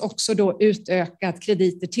förstås också då utökat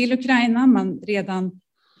krediter till Ukraina. Redan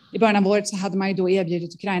i början av året så hade man ju då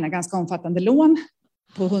erbjudit Ukraina ganska omfattande lån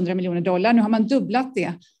på $100 miljoner. Nu har man dubblat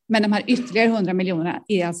det, men de här ytterligare 100 miljonerna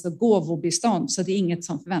är alltså gåvobistånd, så det är inget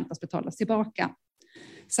som förväntas betalas tillbaka.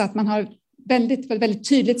 Så att man har väldigt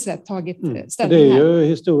tydligt sätt tagit ställning. Det är ju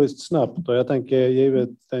historiskt snabbt och jag tänker givet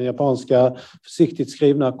den japanska försiktigt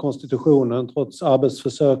skrivna konstitutionen trots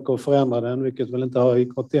arbetsförsök att förändra den, vilket väl inte har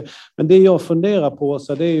gått det. Men det jag funderar på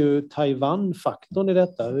så det är ju Taiwan-faktorn i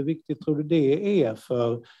detta. Hur viktigt tror du det är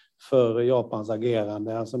för Japans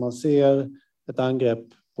agerande? Alltså man ser ett angrepp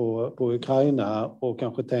på Ukraina och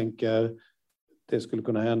kanske tänker det skulle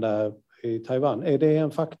kunna hända i Taiwan. Är det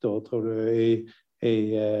en faktor tror du i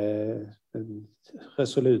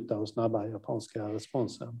resoluta och snabba japanska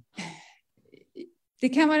responsen? Det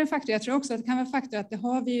kan vara en faktor. Jag tror också att det kan vara en faktor att det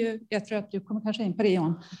har vi ju, jag tror att du kommer kanske in på det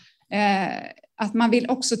Jan, att man vill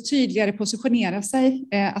också tydligare positionera sig,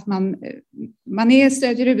 att man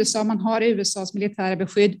stödjer USA, man har USAs militära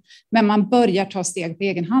beskydd, men man börjar ta steg på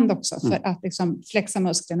egen hand också för att liksom flexa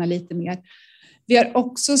musklerna lite mer. Vi har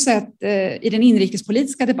också sett i den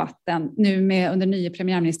inrikespolitiska debatten nu under nye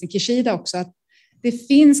premiärminister Kishida också att det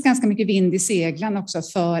finns ganska mycket vind i seglen också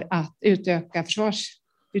för att utöka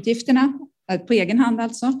försvarsutgifterna på egen hand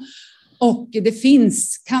alltså. Och det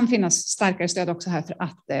kan finnas starkare stöd också här för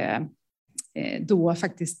att då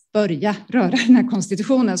faktiskt börja röra den här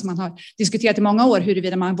konstitutionen som man har diskuterat i många år,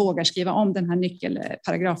 huruvida man vågar skriva om den här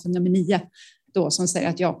nyckelparagrafen nummer 9 då, som säger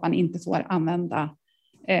att Japan inte får använda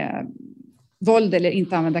våld eller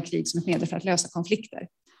inte använda krig som ett medel för att lösa konflikter.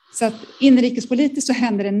 Så att inrikespolitiskt så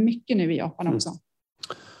händer det mycket nu i Japan också.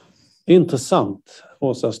 Intressant,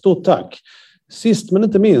 Åsa. Stort tack. Sist men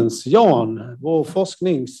inte minst, Jan, vår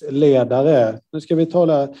forskningsledare. Nu ska vi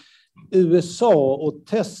tala USA och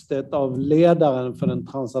testet av ledaren för den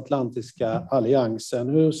transatlantiska alliansen.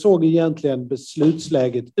 Hur såg egentligen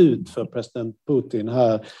beslutsläget ut för president Putin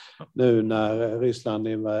här nu när Ryssland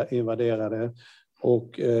invaderade?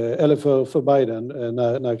 Eller för Biden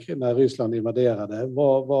när Ryssland invaderade.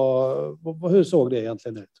 Hur såg det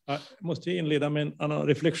egentligen ut? Jag måste inleda med en annan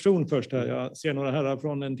reflektion först. Här. Jag ser några herrar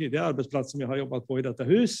från en tidigare arbetsplats som jag har jobbat på i detta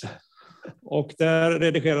hus. Och där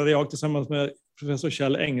redigerade jag tillsammans med professor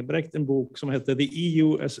Kjell Engelbrekt en bok som heter The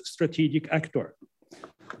EU as Strategic Actor.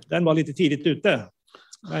 Den var lite tidigt ute.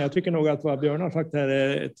 Men jag tycker nog att vad Björn har sagt här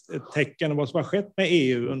är ett tecken på vad som har skett med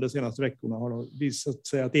EU under de senaste veckorna. Har visat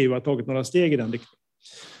sig att EU har tagit några steg i den riktningen.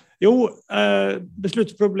 Jo,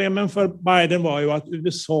 beslutsproblemen för Biden var ju att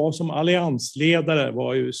USA som alliansledare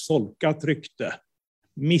var ju solkat rykte.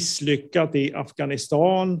 Misslyckat i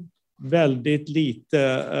Afghanistan. Väldigt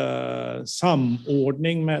lite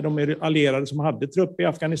samordning med de allierade som hade trupp i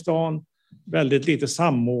Afghanistan. väldigt lite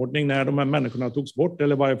samordning när de här människorna togs bort,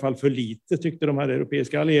 eller i varje fall för lite tyckte de här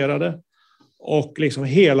europeiska allierade. Och liksom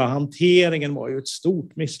hela hanteringen var ju ett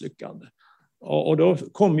stort misslyckande. Och då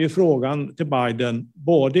kom ju frågan till Biden,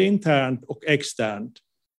 både internt och externt.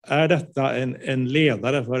 Är detta en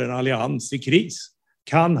ledare för en allians i kris?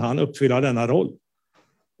 Kan han uppfylla denna roll?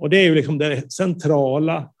 Och det är ju liksom det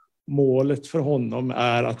centrala målet för honom,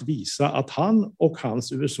 är att visa att han och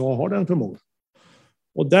hans USA har den förmågan.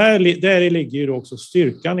 Och där ligger ju också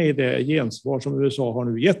styrkan i det gensvar som USA har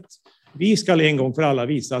nu gett. Vi ska en gång för alla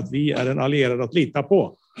visa att vi är en allierad att lita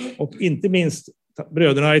på. Och inte minst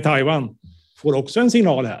bröderna i Taiwan får också en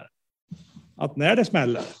signal här. Att när det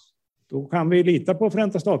smäller, då kan vi lita på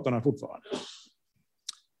Förenta Staterna fortfarande.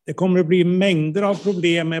 Det kommer att bli mängder av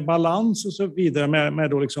problem med balans och så vidare med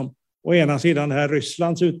då liksom, å ena sidan här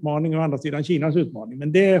Rysslands utmaning och å andra sidan Kinas utmaning.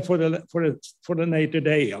 Men det är for the later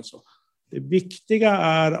day alltså. Det viktiga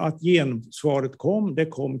är att gensvaret kom. Det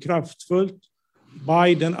kom kraftfullt.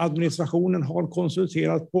 Biden-administrationen har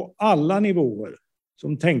konsulterat på alla nivåer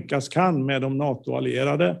som tänkas kan med de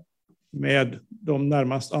NATO-allierade, med de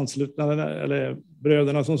närmast anslutna eller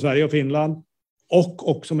bröderna som Sverige och Finland, och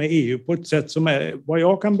också med EU på ett sätt som är, vad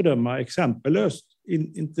jag kan bedöma, exempellöst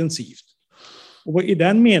intensivt. Och i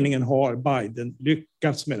den meningen har Biden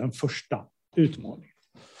lyckats med den första utmaningen.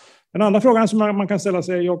 Den andra frågan som man kan ställa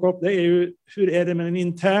sig, Jakob, det är ju hur är det med den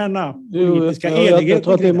interna politiska enigheten? Jag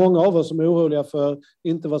tror att det är många av oss som är oroliga för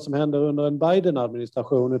inte vad som händer under en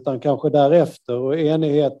Biden-administration utan kanske därefter och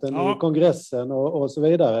enigheten i kongressen och så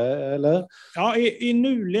vidare, eller? Ja, i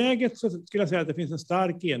nuläget så skulle jag säga att det finns en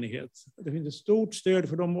stark enighet. Det finns ett stort stöd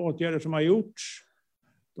för de åtgärder som har gjorts.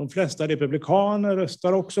 De flesta republikaner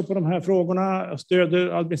röstar också på de här frågorna och stöder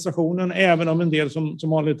administrationen, även om en del som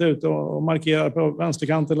vanligt är ute och markerar på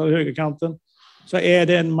vänsterkanten eller högerkanten. Så är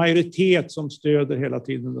det en majoritet som stöder hela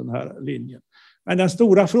tiden den här linjen. Men den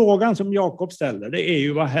stora frågan som Jakob ställer, det är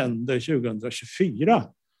ju vad händer 2024?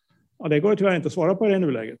 Och det går tyvärr inte att svara på i det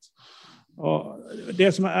nuläget. Och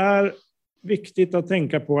det som är viktigt att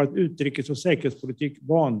tänka på är att utrikes- och säkerhetspolitik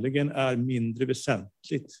vanligen är mindre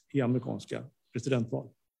väsentligt i amerikanska presidentval.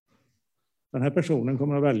 Den här personen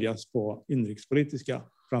kommer att väljas på inrikespolitiska,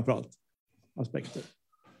 framförallt, aspekter.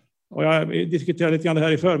 Och jag diskuterade lite grann det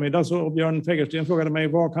här i förmiddag, och Björn Fägersten frågade mig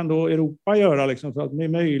vad kan då Europa göra liksom, för att vi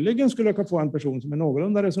möjligen skulle kunna få en person som är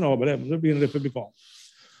någorlunda resonabel, även om det blir en republikan.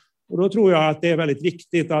 Och då tror jag att det är väldigt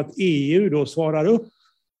viktigt att EU då svarar upp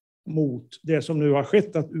mot det som nu har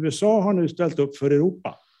skett, att USA har nu ställt upp för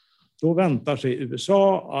Europa. Då väntar sig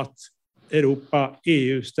USA att Europa,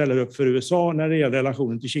 EU ställer upp för USA när det gäller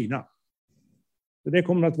relationen till Kina. Så det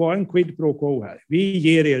kommer att vara en quid pro quo här. Vi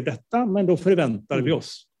ger er detta, men då förväntar vi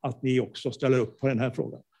oss att ni också ställer upp på den här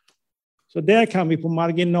frågan. Så där kan vi på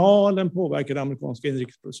marginalen påverka de amerikanska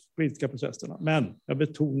inrikespolitiska processerna. Men jag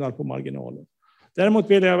betonar på marginalen. Däremot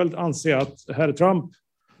vill jag väl anse att herr Trump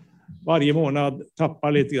varje månad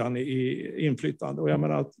tappar lite grann i inflytande. Och jag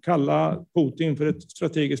menar att kalla Putin för ett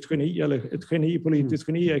strategiskt geni eller ett politiskt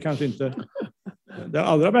geni är kanske inte den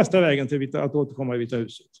allra bästa vägen till att återkomma i Vita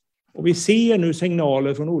huset. Och vi ser nu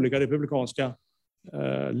signaler från olika republikanska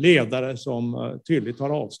ledare som tydligt tar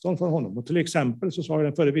avstånd från honom. Och till exempel så sa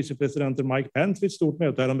den förre vicepresidenten Mike Pence vid ett stort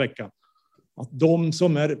möte här en vecka att de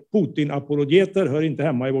som är Putin-apologeter hör inte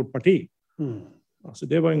hemma i vårt parti. Alltså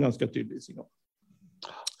det var en ganska tydlig signal.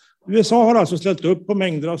 USA har alltså ställt upp på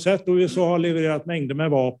mängder av sätt och USA har levererat mängder med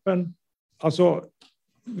vapen. Alltså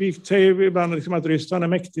vi säger ibland liksom att Ryssland är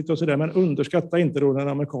mäktigt och sådär, men underskatta inte då den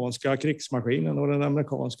amerikanska krigsmaskinen och den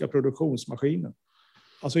amerikanska produktionsmaskinen.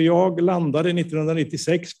 Alltså jag landade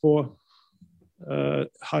 1996 på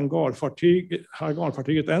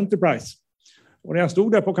hangarfartyget Enterprise. Och när jag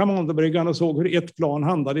stod där på kommandobryggan och såg hur ett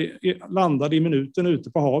plan landade i minuten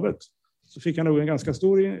ute på havet, så fick jag nog en ganska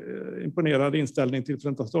stor imponerad inställning till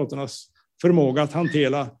Förenta Staternas förmåga att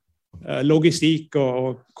hantera logistik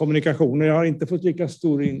och kommunikationer. Jag har inte fått lika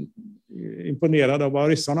stor imponerad av vad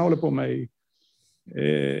ryssarna håller på med i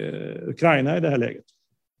Ukraina i det här läget.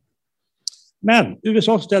 Men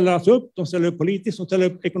USA ställer alltså upp, de ställer upp politiskt, de ställer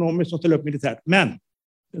upp ekonomiskt, de ställer upp militärt. Men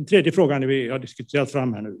den tredje frågan vi har diskuterat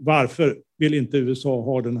fram här nu, varför vill inte USA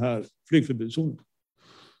ha den här flygförbudszonen?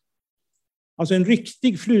 Alltså en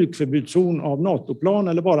riktig flygförbudszon av NATO-plan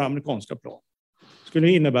eller bara amerikanska plan skulle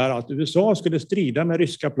innebära att USA skulle strida med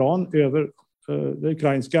ryska plan över det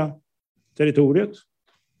ukrainska territoriet.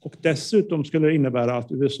 Och dessutom skulle det innebära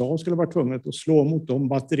att USA skulle vara tvunget att slå mot de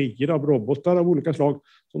batterier av robotar av olika slag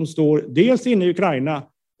som står dels inne i Ukraina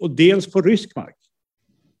och dels på rysk mark.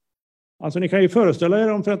 Alltså ni kan ju föreställa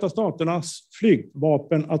er om Förenta Staternas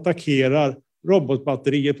flygvapen attackerar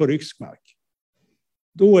robotbatterier på rysk mark.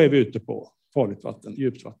 då är vi ute på farligt vatten,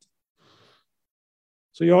 djupt vatten.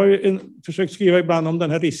 Så jag har försökt skriva ibland om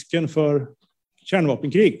den här risken för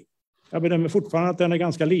kärnvapenkrig. Jag bedömer fortfarande att den är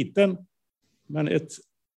ganska liten, men ett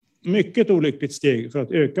mycket olyckligt steg för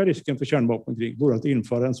att öka risken för kärnvapenkrig vore att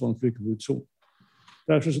införa en sån flygförbudszon.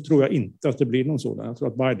 Därför så tror jag inte att det blir någon sådan. Jag tror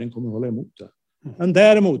att Biden kommer att hålla emot det. Men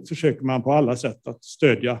däremot försöker man på alla sätt att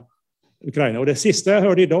stödja Ukraina. Och det sista jag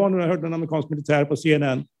hörde idag när jag hörde en amerikansk militär på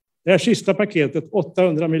CNN, det här sista paketet,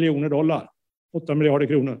 $800 miljoner, 8 miljarder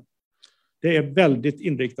kronor. Det är väldigt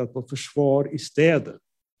inriktat på försvar i städer.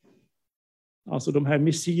 Alltså de här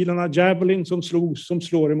missilerna, Javelin som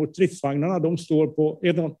slår emot stridsvagnarna, de står på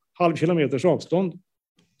 1,5 kilometers avstånd.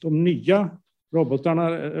 De nya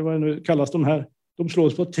robotarna, vad nu kallas de här, de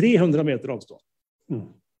slås på 300 meter avstånd.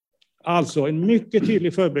 Alltså en mycket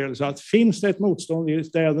tydlig förberedelse att finns det ett motstånd i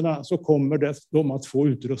städerna så kommer de att få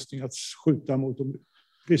utrustning att skjuta mot de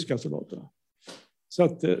ryska soldaterna. Så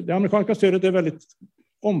att det amerikanska stödet är väldigt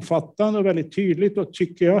omfattande och väldigt tydligt och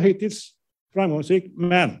tycker jag hittills framgångsrikt.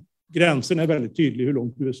 Men gränsen är väldigt tydlig hur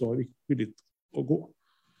långt USA är villigt att gå.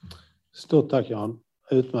 Stort tack Jan.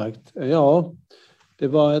 Utmärkt. Ja, det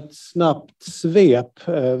var ett snabbt svep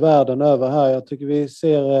världen över här. Jag tycker vi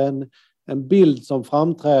ser en bild som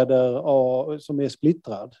framträder som är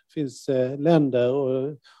splittrad. Det finns länder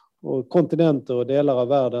och kontinenter och delar av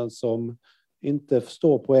världen som inte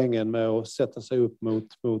förstår poängen med att sätta sig upp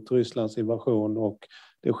mot Rysslands invasion, och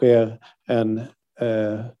det sker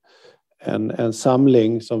en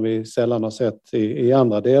samling som vi sällan har sett i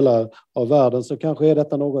andra delar av världen. Så kanske är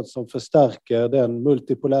detta något som förstärker den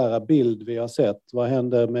multipolära bild vi har sett. Vad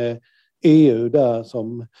händer med EU där?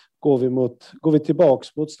 Går vi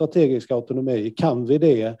tillbaks mot strategisk autonomi? Kan vi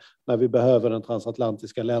det när vi behöver den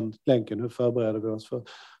transatlantiska länken? Hur förbereder vi oss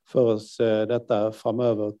för detta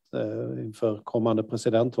framöver inför kommande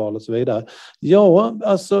presidentval och så vidare? Ja,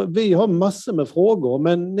 alltså vi har massor med frågor,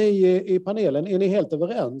 men ni i panelen, är ni helt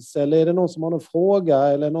överens? Eller är det någon som har någon fråga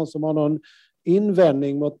eller någon som har någon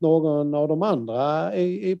invändning mot någon av de andra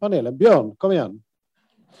i panelen? Björn, kom igen.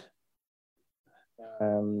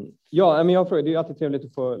 Ja, men jag frågar, det är ju alltid trevligt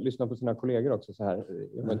att få lyssna på sina kollegor också så här.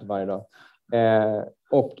 Jag var inte varje dag.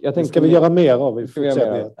 Och jag tänkte, ska vi göra mer av i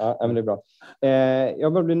fortsättningen? Ja, men det är bra.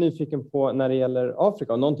 Jag bara blir nyfiken på när det gäller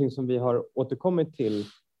Afrika, och någonting som vi har återkommit till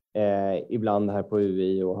ibland här på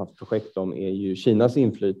UI och haft projekt om är ju Kinas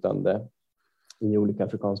inflytande i olika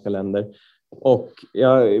afrikanska länder. Och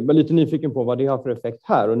jag är lite nyfiken på vad det har för effekt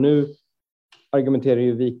här. Och nu argumenterar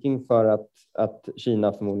ju Viking för att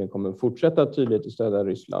Kina förmodligen kommer fortsätta tydligt att stödja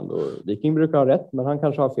Ryssland, och Viking brukar ha rätt, men han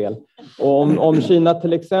kanske har fel. Och om Kina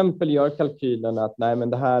till exempel gör kalkylen att nej, men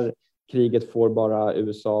det här kriget får bara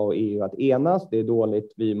USA och EU att enas, det är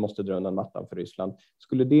dåligt, vi måste dra undan mattan för Ryssland.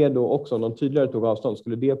 Skulle det då också, om de tydligare tog avstånd,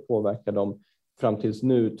 skulle det påverka dem fram tills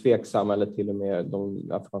nu tveksamma, eller till och med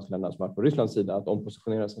de afrikanska länderna som är på Rysslands sida, att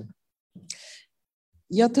ompositionera sig?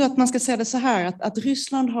 Jag tror att man ska säga det så här, att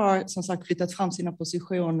Ryssland har som sagt flyttat fram sina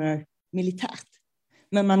positioner militärt.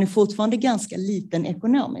 Men man är fortfarande ganska liten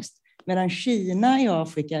ekonomiskt. Medan Kina i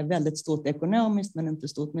Afrika är väldigt stort ekonomiskt men inte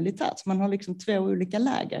stort militärt. Så man har liksom två olika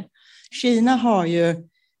läger. Kina har ju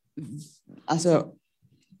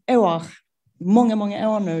många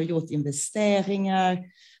år nu gjort investeringar.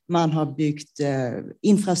 Man har byggt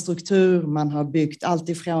infrastruktur, man har byggt allt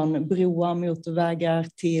ifrån broar, motorvägar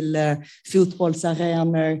till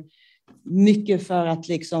fotbollsarenor. Mycket för att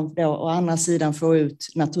liksom då å andra sidan få ut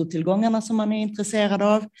naturtillgångarna som man är intresserad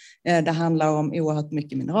av. Det handlar om oerhört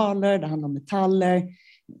mycket mineraler, det handlar om metaller.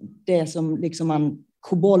 Det som liksom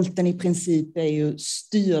kobolten i princip är ju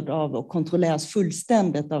styrd av och kontrolleras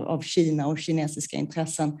fullständigt av Kina och kinesiska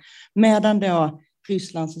intressen. Medan då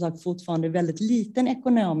Ryssland som sagt fortfarande är väldigt liten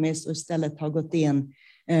ekonomiskt och istället har gått in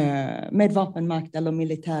med vapenmakt eller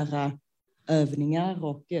militära övningar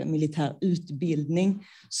och militär utbildning.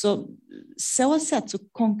 Så sätt så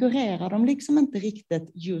konkurrerar de liksom inte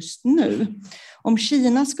riktigt just nu. Om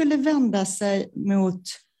Kina skulle vända sig mot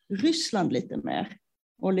Ryssland lite mer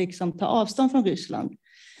och liksom ta avstånd från Ryssland,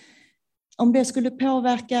 om det skulle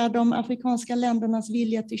påverka de afrikanska ländernas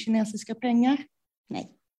vilja till kinesiska pengar?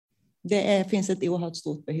 Nej. Det finns ett oerhört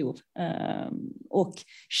stort behov. Och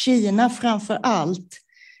Kina framför allt,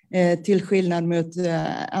 till skillnad mot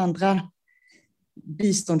andra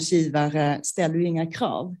biståndsgivare, ställer ju inga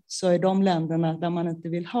krav. Så i de länderna där man inte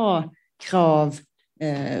vill ha krav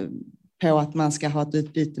på att man ska ha ett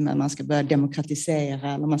utbyte med, man ska börja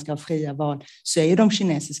demokratisera eller man ska ha fria val, så är ju de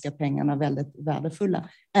kinesiska pengarna väldigt värdefulla.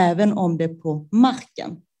 Även om det på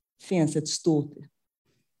marken finns ett stort,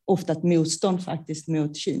 ofta ett motstånd faktiskt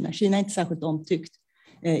mot Kina. Kina är inte särskilt omtyckt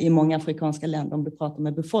i många afrikanska länder om du pratar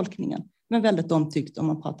med befolkningen. men väldigt omtyckt om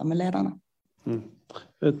man pratar med ledarna.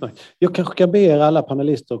 Utmärkt. Jag kanske kan be er alla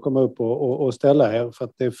panelister att komma upp och ställa er, för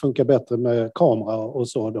att det funkar bättre med kamera och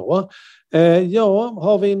så då.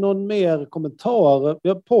 Har vi någon mer kommentar?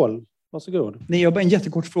 Ja, Paul, varsågod. Nej, jag har bara en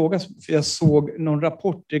jättekort fråga. För jag såg någon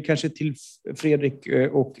rapport, kanske till Fredrik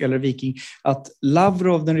eller Viking, att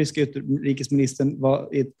Lavrov, den ryska utrikesministern, var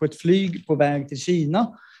på ett flyg på väg till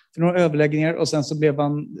Kina för några överläggningar, och sen så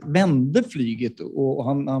vände flyget,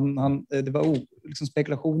 och det var liksom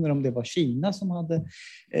spekulationer om det var Kina som hade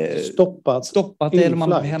stoppat det, eller om man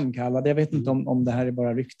blev hemkallad. Jag vet inte om det här är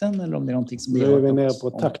bara rykten eller om det är någonting som nu är vi nere på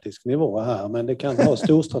taktisk nivå här, men det kan ha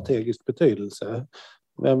stor strategisk betydelse.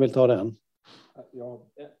 Vem vill ta den?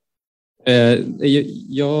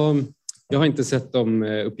 Jag har inte sett de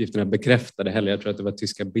uppgifterna bekräftade heller. Jag tror att det var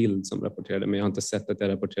tyska Bild som rapporterade, men jag har inte sett att det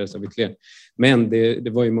rapporteras av ytterligare. Men det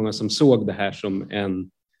var ju många som såg det här som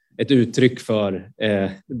ett uttryck för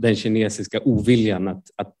den kinesiska oviljan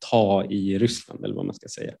att ta i Ryssland, eller vad man ska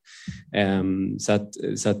säga.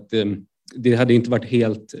 Så att det hade inte varit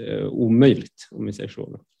helt omöjligt, om vi säger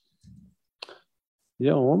så.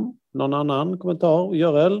 Ja, någon annan kommentar?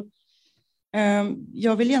 Görel?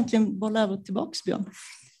 Jag vill egentligen bolla över tillbaks, Björn.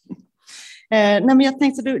 Nej, men jag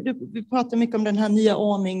tänkte, vi pratar mycket om den här nya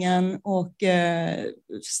ordningen och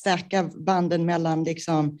stärka banden mellan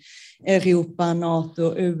liksom Europa, NATO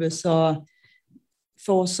och USA.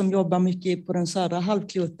 För oss som jobbar mycket på den södra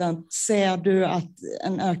halvkloten, ser du att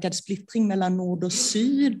en ökad splittring mellan nord och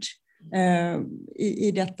syd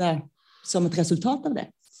i detta som ett resultat av det?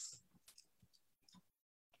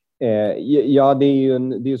 Ja, det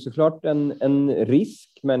är ju såklart en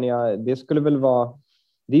risk, men det skulle väl vara,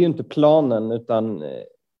 det är ju inte planen, utan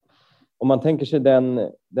om man tänker sig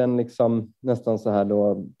den liksom nästan så här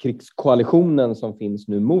då krigskoalitionen som finns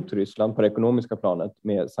nu mot Ryssland på det ekonomiska planet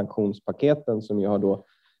med sanktionspaketen som ju har då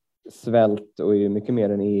svält och är mycket mer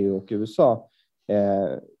än EU och USA.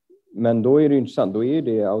 Men då är det intressant, då är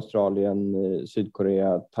det Australien,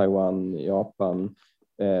 Sydkorea, Taiwan, Japan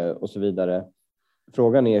och så vidare.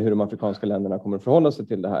 Frågan är hur de afrikanska länderna kommer att förhålla sig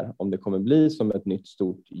till det här, om det kommer bli som ett nytt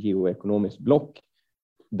stort geoekonomiskt block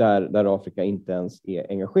där Afrika inte ens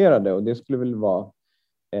är engagerade, och det skulle väl vara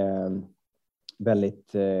väldigt,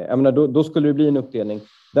 jag menar, då skulle det bli en uppdelning.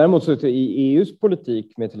 Däremot så i EUs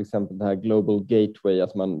politik med till exempel det här Global Gateway,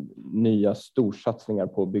 att man nya storsatsningar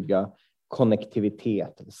på att bygga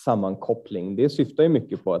konnektivitet, sammankoppling, det syftar ju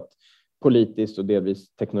mycket på att politiskt och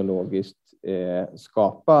delvis teknologiskt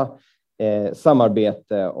skapa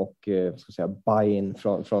samarbete och buy-in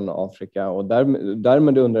från Afrika. Och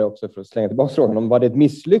därmed undrar jag också, för att slänga tillbaka frågan, om var det ett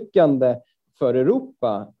misslyckande för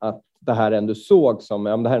Europa att det här ändå såg som,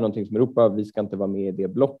 det här är någonting som Europa, vi ska inte vara med i det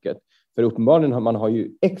blocket. För uppenbarligen man har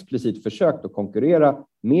ju explicit försökt att konkurrera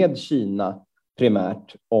med Kina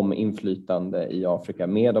primärt om inflytande i Afrika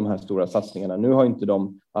med de här stora satsningarna. Nu har inte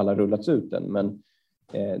de alla rullats ut än, men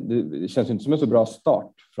det känns inte som en så bra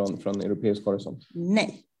start från europeisk horisont.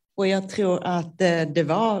 Nej. Och jag tror att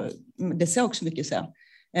det ser också mycket så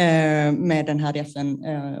med den här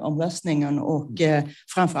FN-omröstningen, och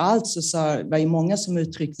framför allt så var det många som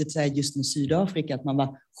uttryckte sig just med Sydafrika, att man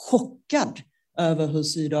var chockad över hur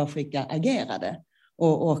Sydafrika agerade.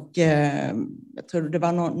 Och jag tror det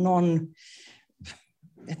var någon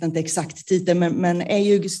jag vet inte exakt titel, men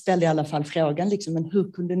EU ställde i alla fall frågan liksom, men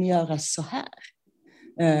hur kunde ni göra så här?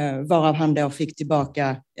 Varav han då fick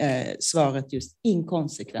tillbaka svaret just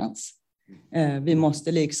inkonsekvens. Vi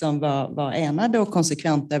måste liksom vara enade och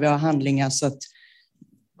konsekventa i våra handlingar, så att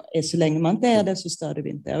så länge man inte är det så stöder vi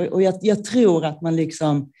inte. Och jag tror att man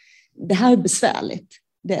liksom, det här är besvärligt,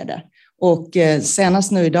 det är det. Och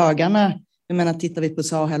senast nu i dagarna, jag menar, tittar vi på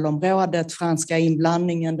Sahelområdet, franska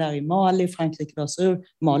inblandningen där i Mali, Frankrike dras ur,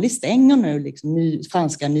 Mali stänger nu liksom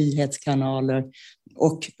franska nyhetskanaler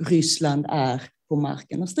och Ryssland är på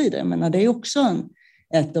marken och strider. Jag menar, det är också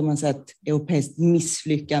ett europeiskt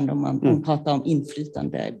misslyckande om man pratar om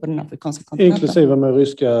inflytande på den afrikanska kontinenten. Inklusive med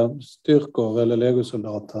ryska styrkor eller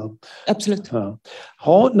legosoldater. Absolut.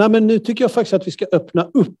 Ja, men nu tycker jag faktiskt att vi ska öppna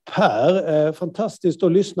upp här. Fantastiskt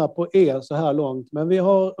att lyssna på er så här långt, men vi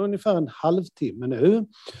har ungefär en halvtimme nu.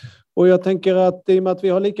 Och jag tänker att i och med att vi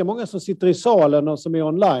har lika många som sitter i salen och som är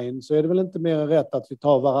online, så är det väl inte mer än rätt att vi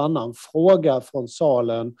tar varannan fråga från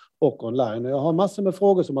salen och online. Och jag har massor med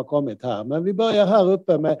frågor som har kommit här, men vi börjar här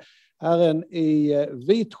uppe med herren i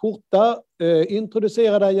vit skjorta.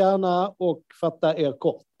 Introducera dig gärna och fatta er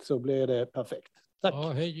kort, så blir det perfekt. Tack.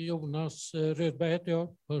 Ja, hej, Jonas Rödberg heter jag.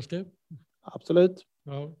 Hörs du? Absolut.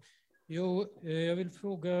 Ja. Jo, jag vill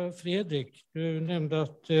fråga Fredrik. Du nämnde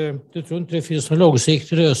att du tror inte det finns någon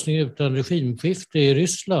långsiktig lösning utan regimskifte i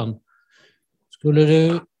Ryssland. Skulle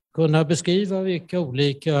du kunna beskriva vilka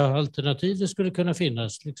olika alternativ det skulle kunna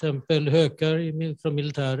finnas? Till exempel hökar från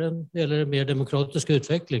militären eller en mer demokratisk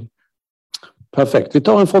utveckling? Perfekt. Vi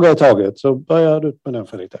tar en fråga i taget, så börjar du med den,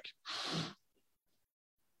 Fredrik. Tack.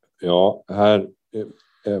 Ja, här...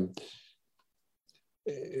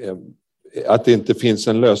 Att det inte finns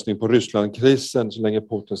en lösning på Rysslandkrisen så länge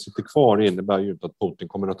Putin sitter kvar innebär ju inte att Putin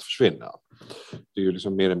kommer att försvinna. Det är ju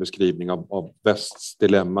liksom mer en beskrivning av västs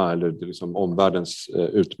dilemma eller liksom omvärldens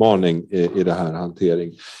utmaning i det här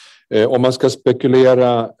hantering. Om man ska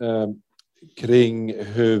spekulera kring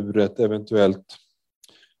hur ett eventuellt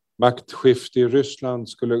maktskifte i Ryssland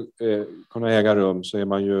skulle kunna äga rum, så är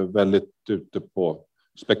man ju väldigt ute på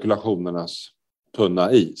spekulationernas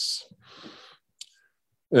tunna is.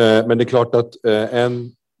 Men det är klart att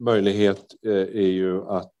en möjlighet är ju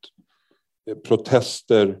att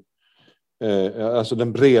protester, alltså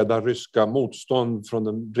den breda ryska motstånd från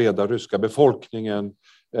den breda ryska befolkningen,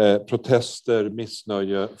 protester,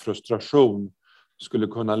 missnöje, frustration skulle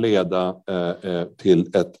kunna leda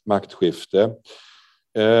till ett maktskifte.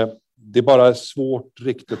 Det är bara svårt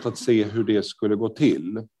riktigt att se hur det skulle gå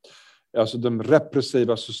till. Alltså det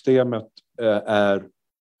repressiva systemet är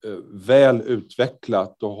väl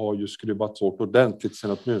utvecklat och har ju skruvats åt ordentligt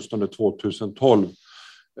sedan åtminstone 2012,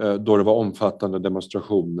 då det var omfattande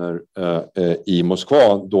demonstrationer i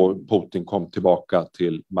Moskva då Putin kom tillbaka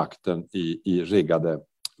till makten i riggade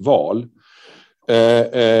val.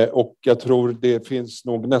 Och jag tror det finns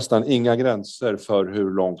nog nästan inga gränser för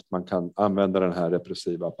hur långt man kan använda den här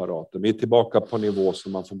repressiva apparaten. Vi är tillbaka på nivå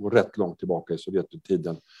som man får gå rätt långt tillbaka i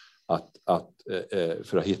Sovjettiden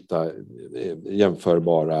för att hitta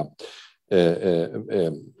jämförbara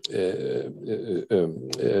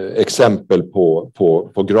exempel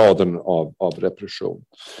på graden av repression.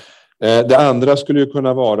 Det andra skulle ju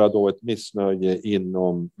kunna vara då ett missnöje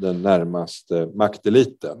inom den närmaste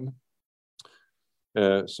makteliten,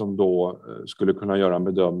 som då skulle kunna göra en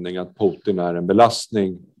bedömning att Putin är en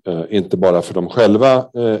belastning, inte bara för dem själva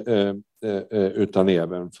utan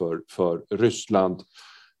även för Ryssland,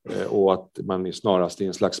 och att man är snarast i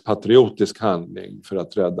en slags patriotisk handling för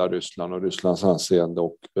att rädda Ryssland och Rysslands anseende,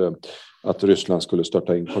 och att Ryssland skulle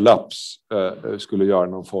störta in kollaps, skulle göra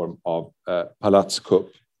någon form av palatskupp.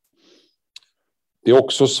 Det är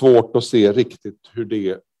också svårt att se riktigt hur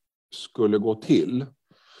det skulle gå till.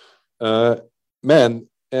 Men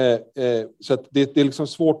så att det är liksom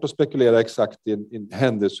svårt att spekulera exakt i en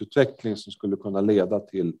händelseutveckling som skulle kunna leda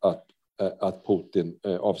till att Putin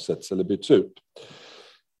avsätts eller byts ut.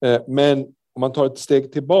 Men om man tar ett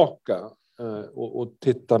steg tillbaka och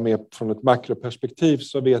tittar mer från ett makroperspektiv,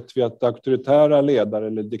 så vet vi att auktoritära ledare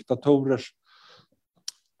eller diktatorers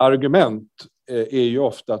argument är ju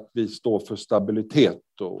ofta att vi står för stabilitet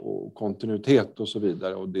och kontinuitet och så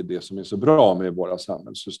vidare, och det är det som är så bra med våra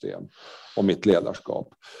samhällssystem och mitt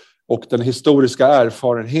ledarskap. Och den historiska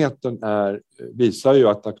erfarenheten visar ju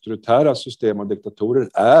att auktoritära system och diktatorer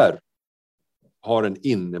har en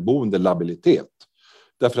inneboende labilitet.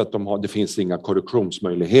 Därför att det finns inga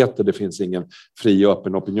korruptionsmöjligheter, det finns ingen fri och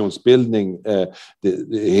öppen opinionsbildning.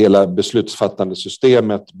 Hela beslutsfattande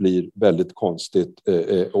systemet blir väldigt konstigt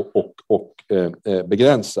och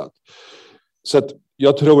begränsat. Så att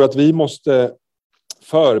jag tror att vi måste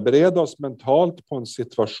förbereda oss mentalt på en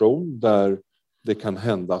situation där det kan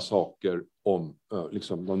hända saker om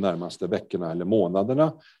liksom de närmaste veckorna eller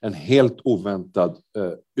månaderna. En helt oväntad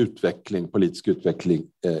politisk utveckling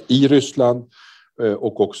i Ryssland,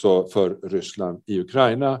 och också för Ryssland i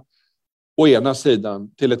Ukraina. Å ena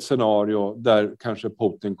sidan till ett scenario där kanske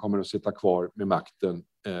Putin kommer att sitta kvar med makten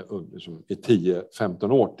i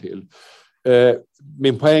 10-15 år till.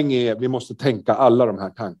 Min poäng är att vi måste tänka alla de här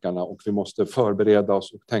tankarna, och vi måste förbereda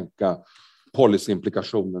oss och tänka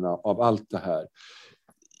policyimplikationerna av allt det här.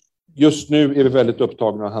 Just nu är vi väldigt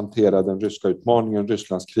upptagna att hantera den ryska utmaningen,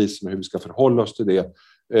 Rysslandskrisen, och hur vi ska förhålla oss till det.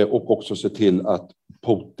 Och också se till att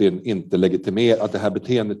Putin inte att det här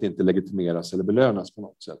beteendet inte legitimeras eller belönas på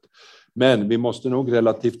något sätt. Men vi måste nog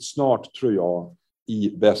relativt snart, tror jag, i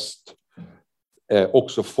väst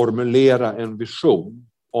också formulera en vision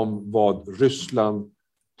om vad Ryssland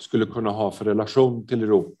skulle kunna ha för relation till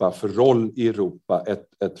Europa, för roll i Europa,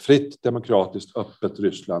 ett fritt, demokratiskt, öppet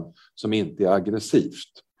Ryssland som inte är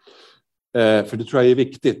aggressivt. För det tror jag är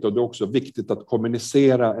viktigt, och det är också viktigt att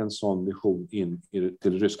kommunicera en sån vision in till det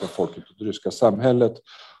ryska folket och det ryska samhället,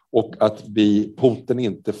 och att Putin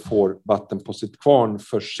inte får vatten på sitt kvarn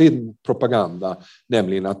för sin propaganda,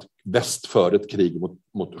 nämligen att väst för ett krig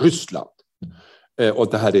mot Ryssland. Och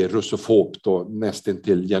det här är russofobt och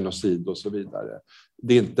nästintill genocid och så vidare.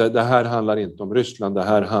 Det här handlar inte om Ryssland, det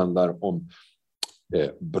här handlar om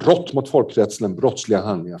brott mot folkrätten, brottsliga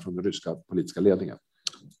handlingar från den ryska politiska ledningen.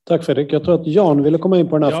 Tack Fredrik. Jag tror att Jan ville komma in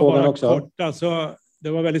på den här frågan också. Kort, alltså, det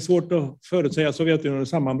var väldigt svårt att förutsäga Sovjetunionens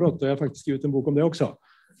sammanbrott och jag har faktiskt skrivit en bok om det också.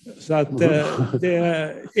 Så att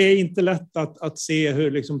det är inte lätt att se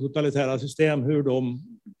hur liksom, totalitära system,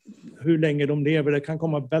 hur länge de lever. Det kan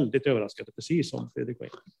komma väldigt överraskande, precis som Fredrik var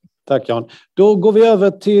inne. Tack Jan. Då går vi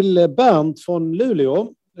över till Bernt från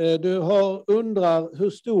Luleå. Du undrar hur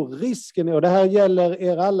stor risken är, och det här gäller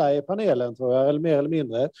er alla i panelen tror jag, eller mer eller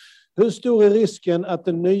mindre. Hur stor är risken att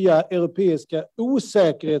den nya europeiska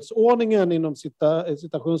osäkerhetsordningen inom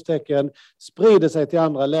citationstecken sprider sig till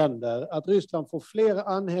andra länder? Att Ryssland får fler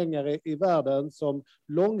anhängare i världen som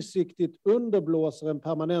långsiktigt underblåser en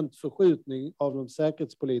permanent förskjutning av de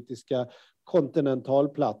säkerhetspolitiska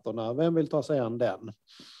kontinentalplattorna. Vem vill ta sig an den?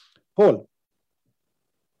 Paul?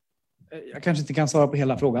 Jag kanske inte kan svara på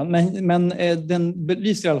hela frågan, men den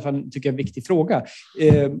belyser i alla fall, tycker jag, en viktig fråga.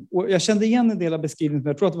 Och jag kände igen en del av beskrivningen,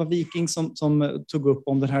 jag tror att det var Viking som tog upp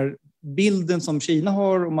om den här bilden som Kina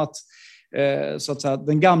har om att, så att säga,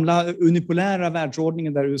 den gamla unipolära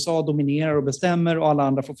världsordningen där USA dominerar och bestämmer och alla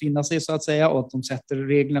andra får finna sig så att säga, och att de sätter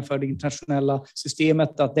reglerna för det internationella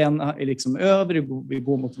systemet, att den är liksom över, vi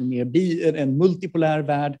går mot en multipolär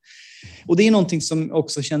värld. Och det är någonting som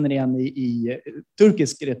också känner igen i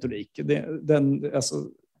turkisk retorik.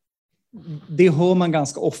 Det hör man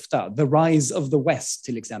ganska ofta. The rise of the West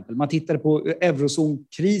till exempel. Man tittade på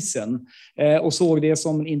eurozonkrisen och såg det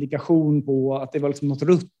som en indikation på att det var liksom något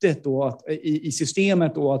ruttet då, att, i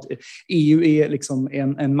systemet och att EU är liksom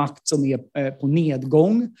en makt som är på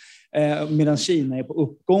nedgång medan Kina är på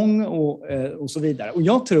uppgång och så vidare. Och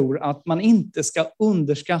jag tror att man inte ska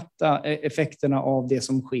underskatta effekterna av det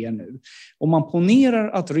som sker nu. Om man ponerar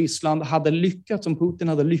att Ryssland hade lyckats, som Putin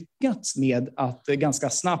hade lyckats med att ganska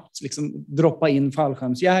snabbt liksom droppa in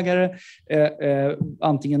fallskärmsjägare,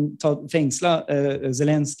 antingen fängsla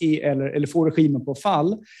Zelensky eller få regimen på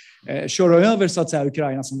fall, köra över så att säga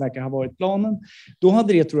Ukraina som verkar ha varit planen, då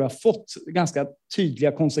hade det, tror jag, fått ganska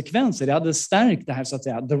tydliga konsekvenser. Det hade stärkt det här så att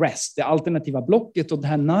säga the rest, det alternativa blocket och det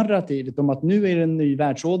här narrativet om att nu är det en ny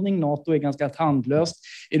världsordning, NATO är ganska tandlöst,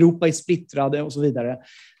 Europa är splittrade och så vidare.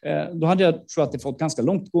 Då hade jag tror att det fått ganska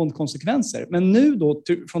långtgående konsekvenser. Men nu då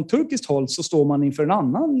från turkiskt håll så står man inför en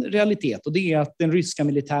annan realitet, och det är att den ryska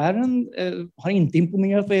militären har inte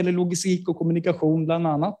imponerat vad gäller logistik och kommunikation bland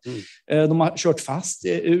annat. De har kört fast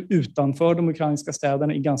utanför de ukrainska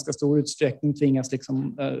städerna i ganska stor utsträckning, tvingas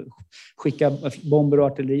liksom skicka bomber och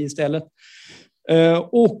artilleri istället.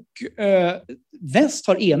 Och väst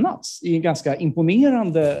har enats i en ganska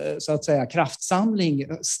imponerande så att säga kraftsamling,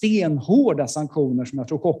 stenhårda sanktioner som jag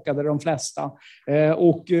tror chockade de flesta,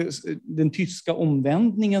 och den tyska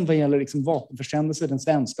omvändningen vad gäller liksom vapenförsändelser, den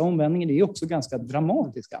svenska omvändningen, det är också ganska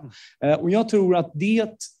dramatiska, och jag tror att det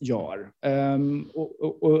gör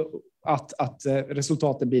att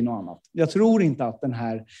resultatet blir något annat. Jag tror inte att den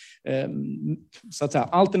här så att säga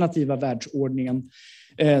alternativa världsordningen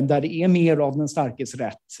där det är mer av den starkes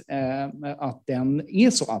rätt, att den är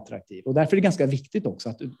så attraktiv. Och därför är det ganska viktigt också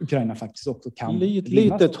att Ukraina faktiskt också kan...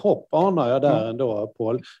 Litet hopp anar jag där ändå,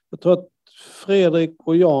 Paul. Jag tror att Fredrik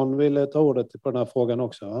och Jan ville ta ordet på den här frågan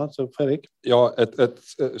också. Så Fredrik? Ja, ett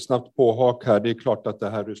snabbt påhak här. Det är klart att det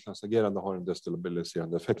här Rysslands agerande har en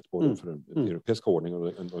destabiliserande effekt både för den europeiska ordningen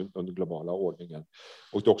och den globala ordningen.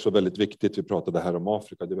 Och det är också väldigt viktigt, vi pratade här om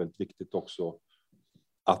Afrika, det är väldigt viktigt också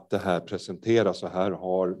att det här presenteras, så här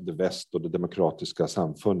har det väst och det demokratiska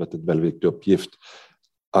samfundet ett väldigt viktig uppgift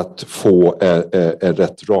att få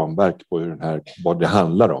rätt ramverk på hur den här, vad det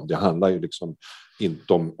handlar om. Det handlar ju liksom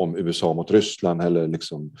inte om USA mot Ryssland eller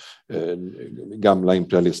liksom gamla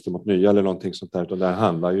imperialister mot nya eller någonting sånt där, utan det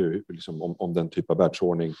handlar ju liksom om den typ av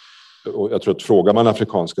världsordning. Och jag tror att frågar man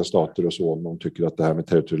afrikanska stater och så om de tycker att det här med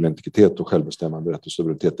territoriell integritet och självbestämmande rätt och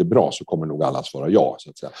suveränitet är bra, så kommer nog alla att svara ja, så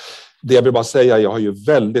att säga. Det jag vill bara säga, jag har ju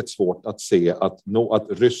väldigt svårt att se att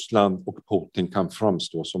Ryssland och Putin kan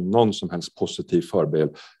framstå som någon som helst positiv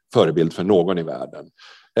förebild för någon i världen.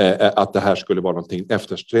 Att det här skulle vara någonting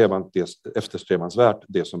eftersträvansvärt,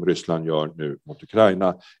 det som Ryssland gör nu mot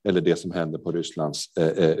Ukraina eller det som händer på Rysslands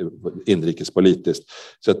inrikespolitiskt.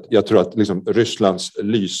 Så att jag tror att liksom Rysslands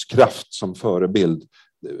lyskraft som förebild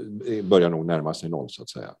börjar nog närma sig noll, så att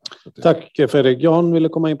säga. Tack Fredrik. Jan ville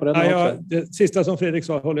komma in på den också. Det sista som Fredrik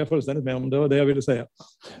sa håller jag fullständigt med om. Det var det jag ville säga.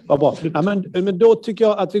 Vad bra. Ja, men då tycker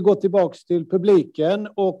jag att vi går tillbaka till publiken,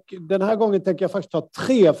 och den här gången tänker jag faktiskt ta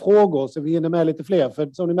 3 frågor så vi hinner med lite fler, för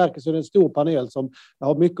som ni märker så är det en stor panel som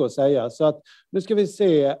har mycket att säga. Så att nu ska vi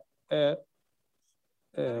se.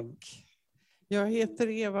 Jag heter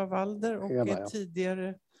Eva Walder och är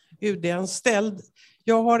tidigare UD-anställd.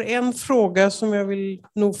 Jag har en fråga som jag vill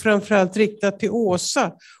nog framförallt rikta till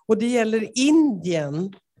Åsa, och det gäller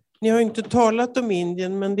Indien. Ni har inte talat om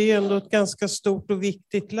Indien, men det är ändå ett ganska stort och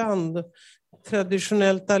viktigt land.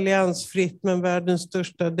 Traditionellt alliansfritt, men världens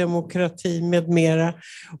största demokrati med mera.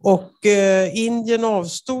 Och Indien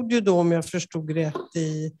avstod ju då, om jag förstod rätt,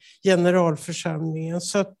 i generalförsamlingen.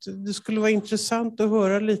 Så att det skulle vara intressant att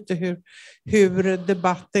höra lite hur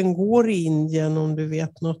debatten går i Indien, om du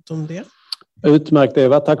vet något om det. Utmärkt,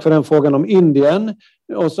 Eva. Tack för den frågan om Indien.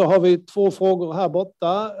 Och så har vi 2 frågor här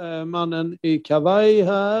borta. Mannen i kavaj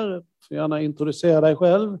här. Får gärna introducera dig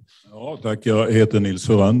själv. Ja, tack. Jag heter Nils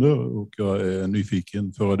Förander och jag är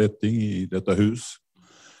nyfiken föredetting i detta hus.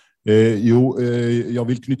 Jag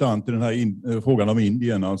vill knyta an till den här frågan om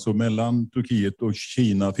Indien. Alltså mellan Turkiet och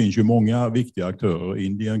Kina finns ju många viktiga aktörer.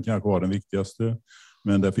 Indien kanske var den viktigaste,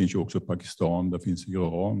 men där finns ju också Pakistan, där finns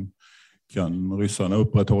Iran. Kan ryssarna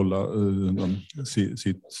upprätthålla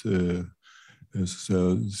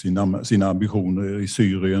sina ambitioner i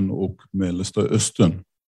Syrien och Mellanöstern?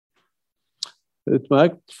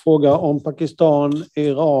 Utmärkt. Fråga om Pakistan,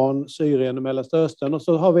 Iran, Syrien och Mellanöstern. Och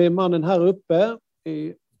så har vi mannen här uppe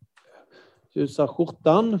i ljusa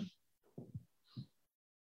skjortan.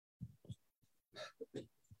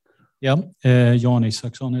 Ja, Jan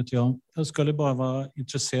Isaksson heter jag. Jag skulle bara vara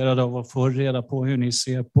intresserad av att få reda på hur ni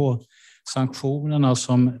ser på sanktionerna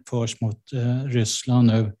som förs mot Ryssland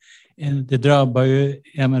nu. Det drabbar ju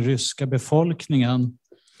även ryska befolkningen.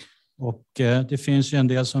 Och det finns ju en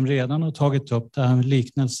del som redan har tagit upp den här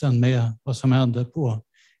liknelsen med vad som hände på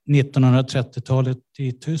 1930-talet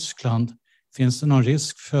i Tyskland. Finns det någon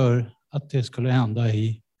risk för att det skulle hända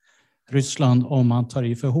i Ryssland om man tar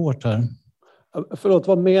i för hårt här? Förlåt,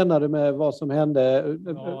 vad menar du med vad som hände?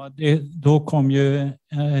 Ja, då kom ju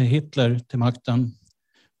Hitler till makten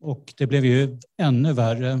och det blev ju ännu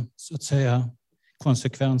värre, så att säga,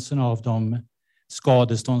 konsekvenserna av de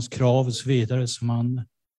skadeståndskrav och så vidare som man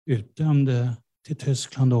utdömde till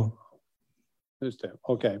Tyskland då. Just det,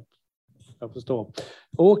 okej. Jag förstår.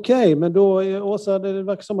 Okej, men då Åsa, det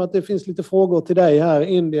verkar som att det finns lite frågor till dig här.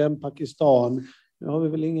 Indien, Pakistan. Nu har vi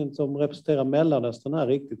väl ingen som representerar Mellanöstern här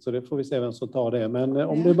riktigt, så det får vi se vem som tar det. Men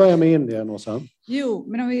om du börjar med Indien, Åsa. Jo,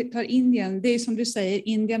 men om vi tar Indien, det är som du säger,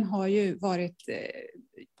 Indien har ju varit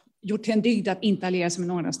gjort till en dygd att inte alliera sig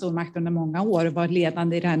med några stormakter under många år och varit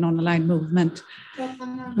ledande i det här non-aligned movement.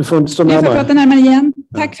 Du får inte stå närmare. Jag får prata närmare igen.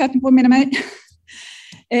 Tack för att ni påminner mig.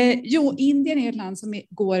 Indien är ett land som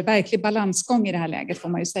går verklig balansgång i det här läget, får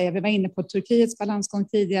man ju säga. Vi var inne på Turkiets balansgång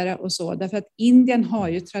tidigare och så, därför att Indien har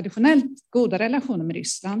ju traditionellt goda relationer med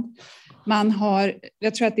Ryssland. Man har,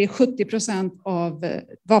 jag tror att det är 70% av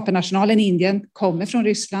vapenarsenalen i Indien kommer från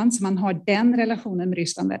Ryssland, så man har den relationen med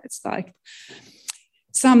Ryssland väldigt starkt.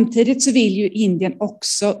 Samtidigt så vill ju Indien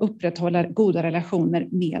också upprätthålla goda relationer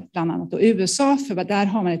med bland annat USA, för där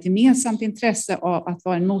har man ett gemensamt intresse av att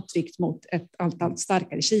vara en motvikt mot ett allt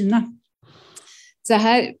starkare Kina. Så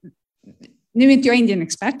här, nu är inte jag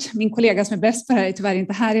Indien-expert, min kollega som är bäst på det här är tyvärr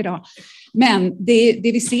inte här idag, men det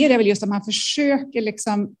vi ser är väl just att man försöker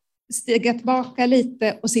liksom stiga tillbaka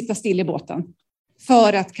lite och sitta still i båten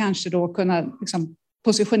för att kanske då kunna liksom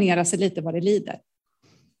positionera sig lite vad det lider.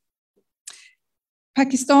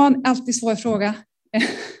 Pakistan, alltid svår fråga.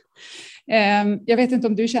 Jag vet inte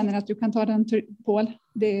om du känner att du kan ta den, Paul.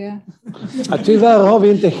 Ja, tyvärr har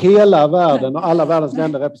vi inte hela världen och alla världens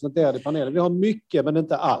länder representerade i panelen. Vi har mycket, men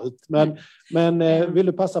inte allt. Men vill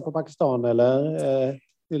du passa på Pakistan eller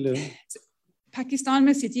vill du? Pakistan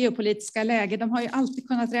med sitt geopolitiska läge, de har ju alltid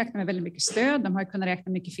kunnat räkna med väldigt mycket stöd. De har kunnat räkna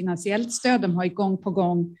med mycket finansiellt stöd. De har ju gång på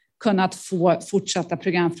gång kunnat få fortsatta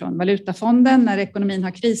program från Valutafonden när ekonomin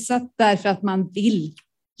har krisat, därför att man vill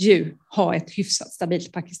ju ha ett hyfsat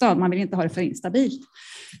stabilt Pakistan. Man vill inte ha det för instabilt.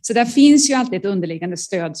 Så där finns ju alltid ett underliggande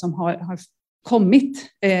stöd som har kommit,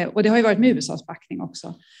 och det har ju varit med USAs backning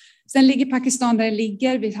också. Sen ligger Pakistan där det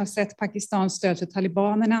ligger. Vi har sett Pakistans stöd för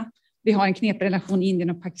talibanerna. Vi har en knepig relation i Indien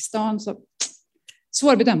och Pakistan. Så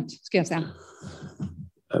svårbedömt, ska jag säga.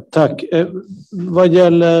 Tack. Vad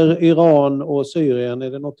gäller Iran och Syrien,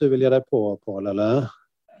 är det något du vill ge dig på, Paul, eller?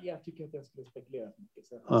 Jag tycker att jag skulle spekulera.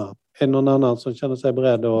 Ja. Är det någon annan som känner sig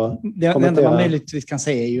beredd att kommentera? Det enda man möjligtvis kan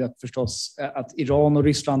säga är ju att förstås att Iran och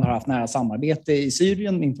Ryssland har haft nära samarbete i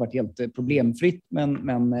Syrien, inte varit helt problemfritt,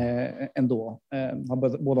 men ändå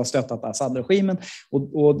har båda stöttat Assad-regimen.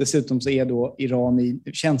 Och dessutom så är då Iran i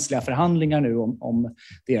känsliga förhandlingar nu om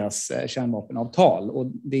deras kärnvapenavtal.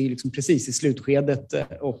 Och det är liksom precis i slutskedet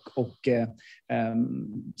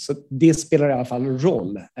så det spelar i alla fall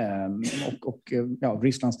roll.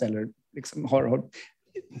 Ryssland ställer liksom,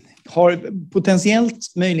 har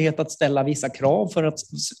potentiellt möjlighet att ställa vissa krav för att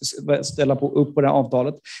ställa upp på det här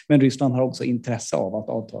avtalet. Men Ryssland har också intresse av att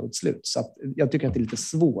avtalet sluts. Så att jag tycker att det är lite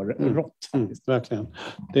svårrått faktiskt. Verkligen.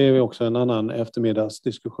 Det är också en annan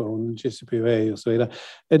eftermiddagsdiskussion, JCPOA och så vidare.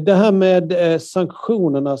 Det här med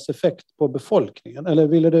sanktionernas effekt på befolkningen. Eller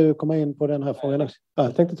ville du komma in på den här frågan?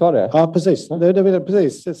 Jag tänkte ta det. Ja, precis.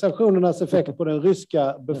 Precis. Sanktionernas effekt på den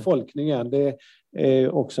ryska befolkningen. Det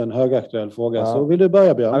är också en högaktuell fråga. Ja. Så vill du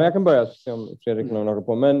börja, Björn? Ja, jag kan börja, se om Fredrik någon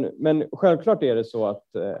på. Men självklart är det så att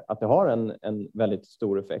det har en väldigt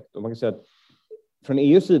stor effekt. Och man kan säga att från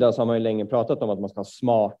EUs sida så har man ju länge pratat om att man ska ha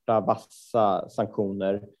smarta, vassa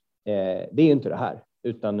sanktioner. Det är ju inte det här.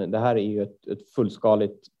 Utan det här är ju ett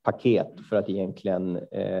fullskaligt paket för att egentligen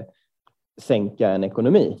sänka en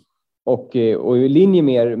ekonomi. Och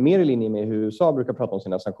mer i linje med hur USA brukar prata om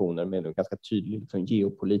sina sanktioner med en ganska tydlig liksom,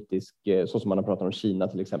 geopolitisk, så som man har pratat om Kina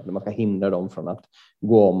till exempel, man ska hindra dem från att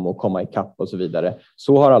gå om och komma ikapp och så vidare.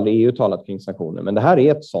 Så har aldrig EU talat kring sanktioner, men det här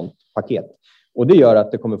är ett sådant paket. Och det gör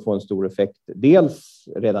att det kommer få en stor effekt. Dels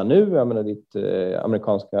redan nu, jag menar ditt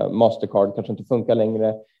amerikanska Mastercard kanske inte funkar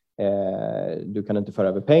längre. Du kan inte föra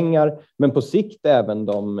över pengar, men på sikt även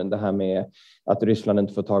det här med att Ryssland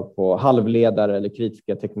inte får tag på halvledare eller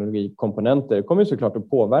kritiska teknologikomponenter kommer såklart att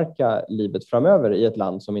påverka livet framöver i ett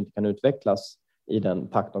land som inte kan utvecklas i den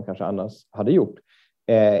takt de kanske annars hade gjort.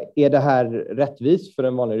 Är det här rättvist för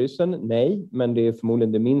den vanliga ryssen? Nej, men det är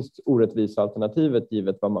förmodligen det minst orättvisa alternativet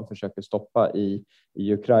givet vad man försöker stoppa i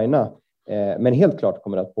Ukraina. Men helt klart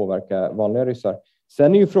kommer det att påverka vanliga ryssar.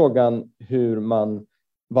 Sen är ju frågan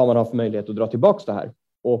vad man har för möjlighet att dra tillbaka det här.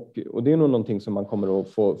 Och det är nog någonting som man kommer att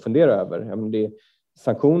få fundera över. Det är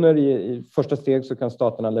sanktioner i första steg så kan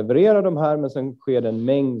staterna leverera de här, men sen sker det en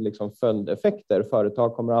mängd liksom följdeffekter.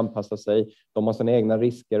 Företag kommer att anpassa sig, de har sina egna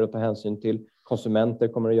risker att ta hänsyn till. Konsumenter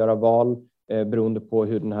kommer att göra val beroende på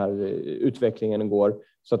hur den här utvecklingen går.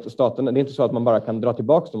 Så att staterna, det är inte så att man bara kan dra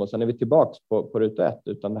tillbaka dem och sen är vi tillbaka på ruta 1,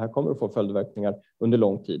 utan det här kommer att få följdverkningar under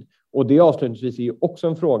lång tid. Och det avslutningsvis är ju också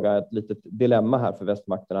en fråga, ett litet dilemma här för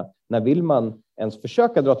västmakterna. När vill man ens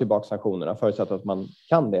försöka dra tillbaka sanktionerna förutsatt att man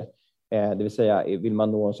kan det? Det vill säga, vill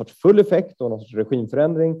man nå en sorts full effekt och någon sorts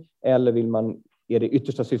regimförändring, eller är det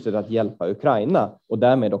yttersta syftet att hjälpa Ukraina och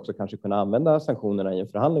därmed också kanske kunna använda sanktionerna i en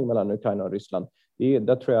förhandling mellan Ukraina och Ryssland?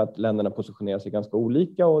 Där tror jag att länderna positionerar sig ganska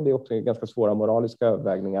olika, och det är också ganska svåra moraliska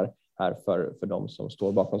övervägningar här för de som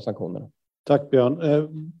står bakom sanktionerna. Tack,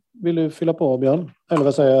 Björn. Vill du fylla på, Björn? Eller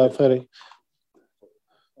vad säger Fredrik?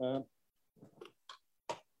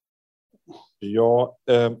 Ja,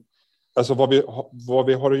 alltså vad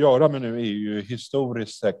vi har att göra med nu är ju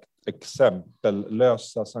historiskt sett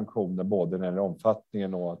exempellösa sanktioner, både när det gäller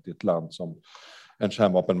omfattningen och att ett land som en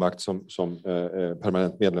kärnvapenmakt som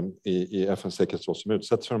permanent medlem i FN:s säkerhetsråd som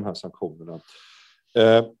utsätts för de här sanktionerna.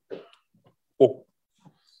 Och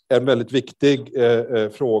en väldigt viktig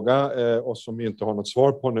fråga och som vi inte har något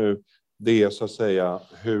svar på nu, det är så att säga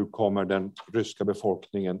hur kommer den ryska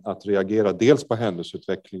befolkningen att reagera dels på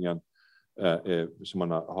händelseutvecklingen som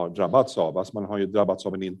man har drabbats av. Alltså man har ju drabbats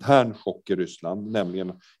av en intern chock i Ryssland,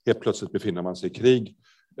 nämligen helt plötsligt befinner man sig i krig.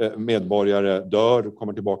 Medborgare dör,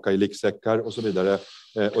 kommer tillbaka i liksäckar och så vidare.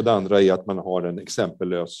 Och det andra är att man har en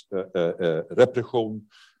exempellös repression.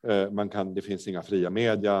 Det finns inga fria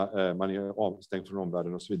media, man är avstängd från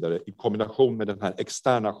omvärlden och så vidare. I kombination med den här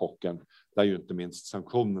externa chocken, där ju inte minst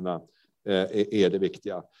sanktionerna är det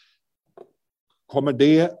viktiga.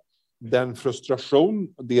 Kommer den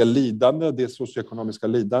frustration, det lidande, det socioekonomiska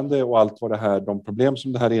lidande och allt vad det här, de problem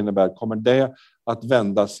som det här innebär, kommer det att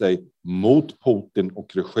vända sig mot Putin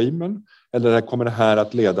och regimen? Eller kommer det här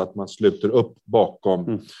att leda att man sluter upp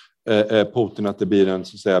bakom Putin, att det blir en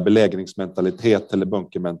så att säga belägringsmentalitet eller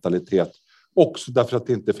bunkermentalitet, också därför att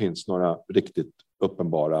det inte finns några riktigt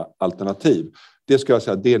uppenbara alternativ? Det ska jag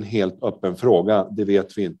säga, det är en helt öppen fråga, det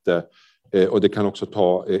vet vi inte. Och det kan också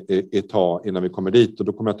ta ett tag innan vi kommer dit. Och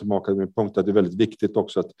då kommer jag tillbaka till min punkt att det är väldigt viktigt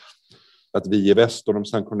också att vi i väst och de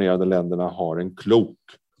sanktionerade länderna har en klok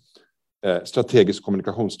strategisk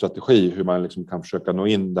kommunikationsstrategi, hur man liksom kan försöka nå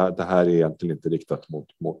in. Det här är egentligen inte riktat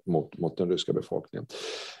mot den ryska befolkningen.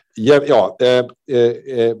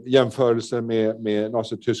 Jämförelser med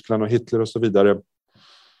Nazityskland och Hitler och så vidare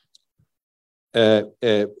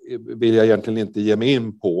vill jag egentligen inte ge mig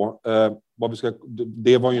in på.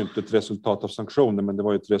 Det var ju inte ett resultat av sanktioner, men det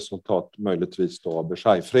var ju ett resultat möjligtvis då av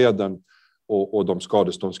Versaillesfreden och de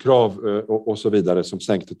skadeståndskrav och så vidare som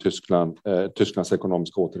sänkte Tysklands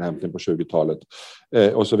ekonomiska återhämtning på 20-talet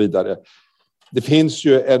och så vidare. Det finns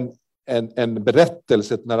ju en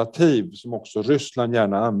berättelse, ett narrativ som också Ryssland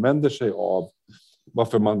gärna använder sig av,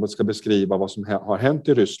 varför man ska beskriva vad som har hänt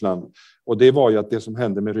i Ryssland. Och det var ju att det som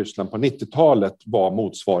hände med Ryssland på 90-talet var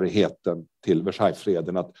motsvarigheten till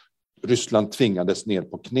Versaillesfreden, att Ryssland tvingades ner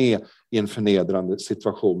på knä i en förnedrande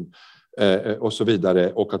situation och så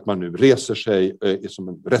vidare, och att man nu reser sig som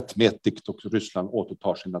en rättmätigt och Ryssland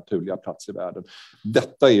återtar sin naturliga plats i världen.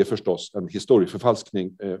 Detta är förstås en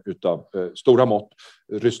historieförfalskning utav stora mått.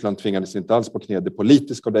 Ryssland tvingades inte alls på knä. Det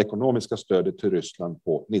politiska och det ekonomiska stödet till Ryssland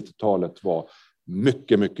på 90-talet var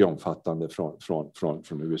mycket, mycket omfattande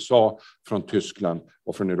från USA, från Tyskland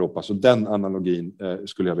och från Europa. Så den analogin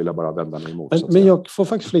skulle jag vilja bara vända mig emot. Men jag får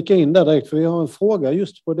faktiskt flika in där direkt, för vi har en fråga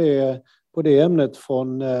just på det ämnet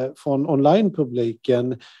från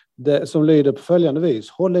onlinepubliken som lyder på följande vis.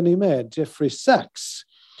 Håller ni med Jeffrey Sachs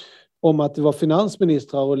om att det var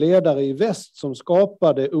finansministrar och ledare i väst som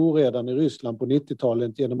skapade oredan i Ryssland på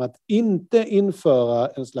 90-talet genom att inte införa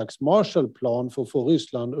en slags Marshallplan för att få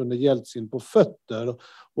Ryssland under Jeltsin på fötter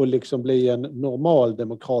och liksom bli en normal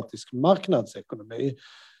demokratisk marknadsekonomi?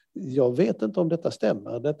 Jag vet inte om detta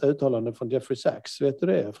stämmer, detta uttalande från Jeffrey Sachs. Vet du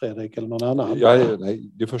det, Fredrik, eller någon annan?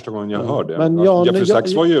 Nej, det är första gången jag hör det. Men Jeffrey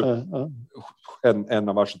Sachs var ju en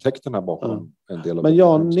av arkitekterna bakom en del av det. Men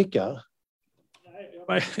Jan nickar.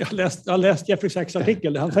 Jag har läst Jeffrey Sachs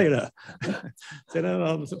artikel, han säger det. Sen är det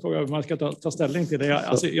en fråga man ska ta ställning till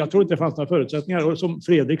det. Jag tror inte det fanns några förutsättningar. Och som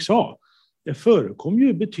Fredrik sa, det förekom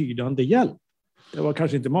ju betydande hjälp. Det var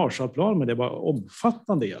kanske inte Marshallplan, men det var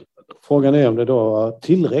omfattande hjälp. Frågan är om det då var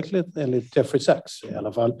tillräckligt enligt Jeffrey Sachs i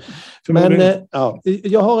alla fall. Men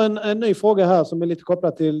jag har en ny fråga här som är lite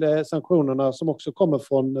kopplad till sanktionerna som också kommer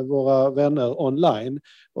från våra vänner online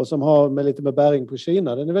och som har lite med bäring på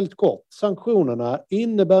Kina. Den är väldigt kort. Sanktionerna,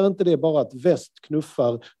 innebär inte det bara att väst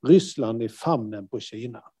knuffar Ryssland i famnen på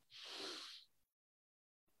Kina?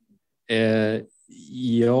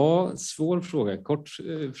 Ja, svår fråga. Kort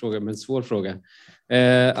fråga, men svår fråga.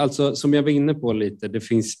 Alltså, som jag var inne på lite, det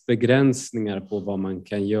finns begränsningar på vad man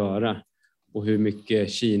kan göra och hur mycket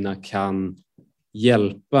Kina kan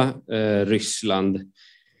hjälpa Ryssland.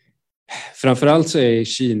 Framförallt så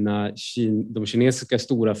är de kinesiska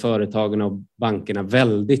stora företagen och bankerna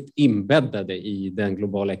väldigt inbäddade i den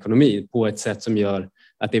globala ekonomin på ett sätt som gör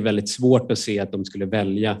att det är väldigt svårt att se att de skulle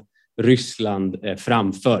välja Ryssland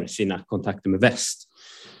framför sina kontakter med väst.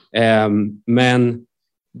 Men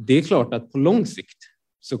det är klart att på lång sikt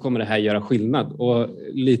så kommer det här göra skillnad. Och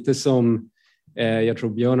lite som jag tror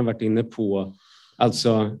Björn har varit inne på,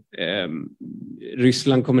 alltså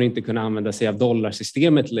Ryssland kommer inte kunna använda sig av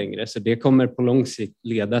dollarsystemet längre, så det kommer på lång sikt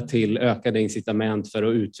leda till ökade incitament för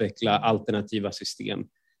att utveckla alternativa system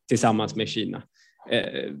tillsammans med Kina.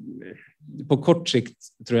 På kort sikt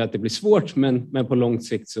tror jag att det blir svårt, men på lång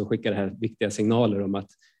sikt så skickar det här viktiga signaler om att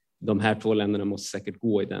de här två länderna måste säkert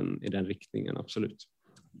gå i den riktningen, absolut.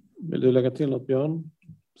 Vill du lägga till något, Björn?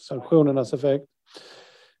 Sanktionernas effekt?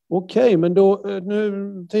 Okej, men då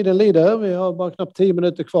nu tiden lider. Vi har bara knappt 10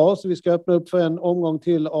 minuter kvar, så vi ska öppna upp för en omgång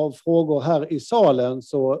till av frågor här i salen.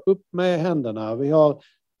 Så upp med händerna. Vi har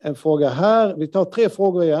en fråga här. Vi tar 3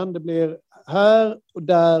 frågor igen. Det blir här och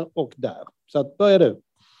där och där. Så att börja du.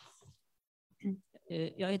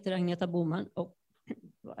 Jag heter Agneta Boman och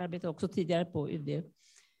arbetar också tidigare på UD.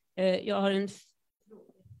 Jag har en...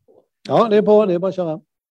 Ja, det är bra. Det är bara att köra.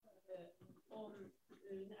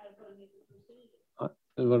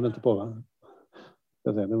 Den var den inte på, va?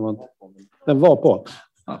 Den var på.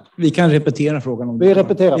 Ja, vi kan repetera frågan. Om vi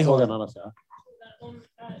repeterar frågan annars. Ja. Om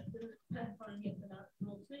erfarenheterna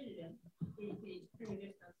från Syrien i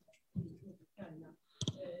Ryssland mot Ukraina,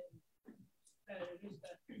 ryska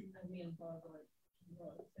armén har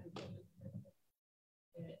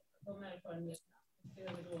de erfarenheterna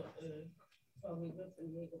över då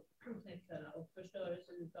och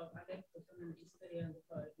förstörelsen av Aleppo som en inspirerande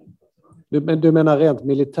förebild. Men du menar rent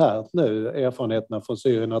militärt nu, erfarenheterna från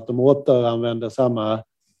Syrien, att de återanvänder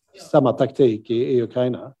samma taktik i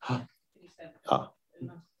Ukraina? Ja.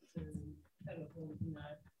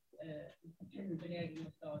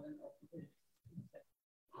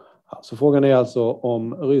 Så frågan är alltså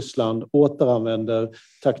om Ryssland återanvänder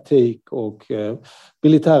taktik och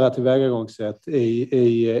militära tillvägagångssätt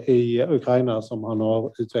i Ukraina som han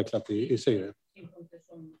har utvecklat i Syrien.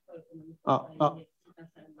 Ja.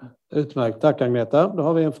 Utmärkt, tack Agneta. Då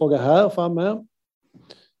har vi en fråga här framme.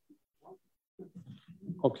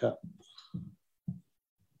 Och här.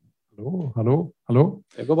 Hallå.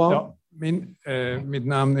 Det går bra. Ja, mitt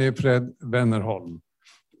namn är Fred Wennerholm.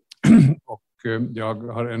 Och jag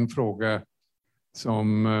har en fråga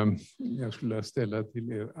som jag skulle ställa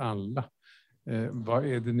till er alla. Vad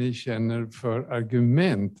är det ni känner för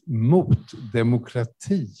argument mot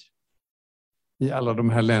demokrati i alla de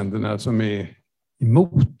här länderna som är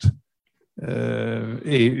emot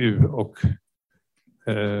EU och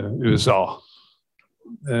USA.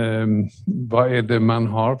 Vad är det man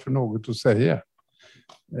har för något att säga?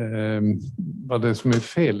 Vad det som är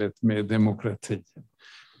felet med demokrati?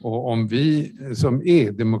 Och om vi som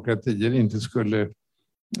är demokratier inte skulle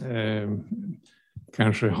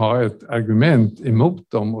kanske ha ett argument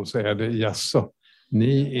emot dem och säga det, jaså,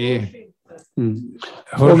 ni är...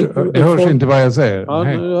 Hörs inte vad jag säger? Ja,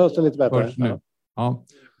 nu hörs det lite bättre. Ja. Ja.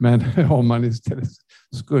 Men om man istället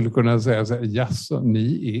skulle kunna säga så här, jaså,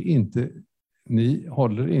 ni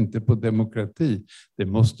håller inte på demokrati. Det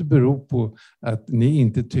måste bero på att ni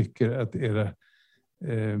inte tycker att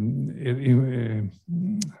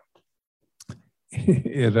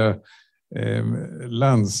era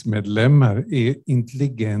landsmedlemmar är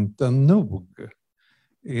intelligenta nog.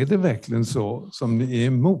 Är det verkligen så som ni är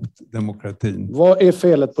emot demokratin? Vad är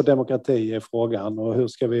felet på demokrati är frågan och hur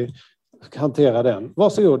ska vi hantera den?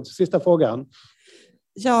 Varsågod, sista frågan.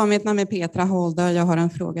 Ja, mitt namn är Petra Holder och jag har en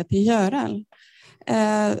fråga till Görel.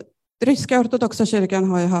 Ryska ortodoxa kyrkan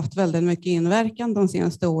har ju haft väldigt mycket inverkan de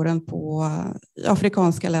senaste åren på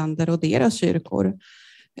afrikanska länder och deras kyrkor.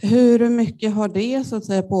 Hur mycket har det så att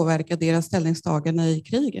säga påverkat deras ställningstagande i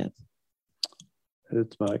kriget?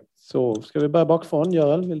 Utmärkt. Så ska vi börja bakifrån.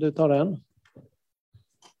 Görel, vill du ta den?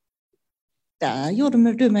 Där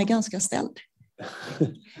gjorde du mig ganska ställd.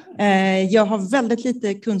 Jag har väldigt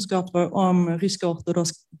lite kunskaper om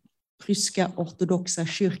ryska ortodoxa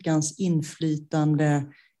kyrkans inflytande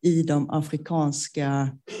i de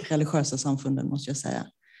afrikanska religiösa samfunden, måste jag säga.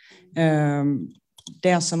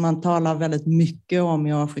 Det som man talar väldigt mycket om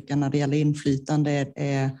i Afrika när det gäller inflytande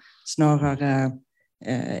är snarare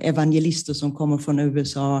evangelister som kommer från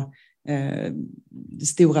USA,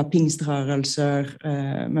 stora pingströrelser,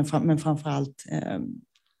 men framförallt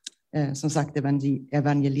som sagt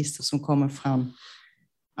evangelister som kommer från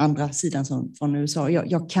andra sidan från USA.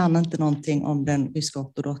 Jag kan inte någonting om den ryska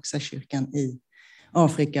ortodoxa kyrkan i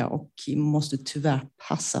Afrika och måste tyvärr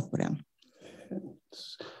passa på den.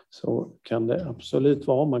 Så kan det absolut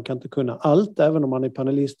vara. Man kan inte kunna allt även om man är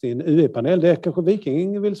panelist i en UE-panel. Det är kanske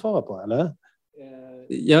Viking vill svara på, eller?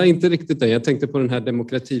 Ja, inte riktigt det. Jag tänkte på den här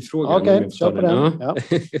demokratifrågan. Okej, kör på den. Ja.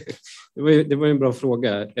 Det var en bra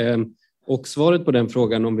fråga. Och svaret på den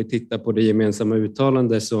frågan, om vi tittar på det gemensamma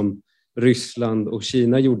uttalande som Ryssland och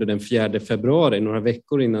Kina gjorde den 4 februari, några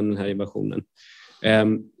veckor innan den här invasionen,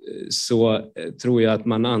 så tror jag att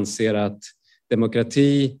man anser att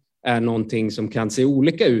demokrati är någonting som kan se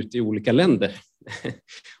olika ut i olika länder.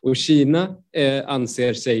 Och Kina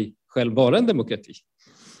anser sig själv vara en demokrati.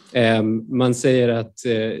 Man säger att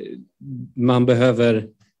man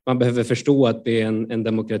behöver förstå att det är en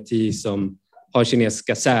demokrati som har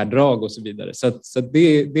kinesiska särdrag och så vidare. Så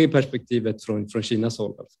det är perspektivet från Kinas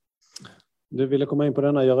håll. Du ville komma in på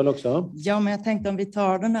denna, Görel, också? Ja, men jag tänkte om vi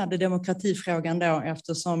tar den här demokratifrågan då,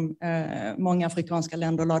 eftersom många afrikanska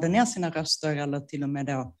länder lade ner sina röster eller till och med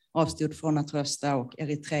då avstod från att rösta, och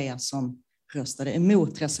Eritrea som röstade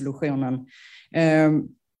emot resolutionen.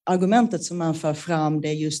 Argumentet som man för fram, det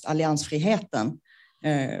är just alliansfriheten.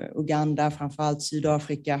 Uganda, framförallt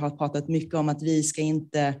Sydafrika, har pratat mycket om att vi ska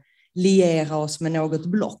inte liera oss med något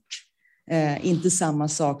block. Inte samma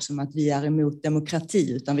sak som att vi är emot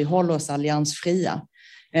demokrati, utan vi håller oss alliansfria.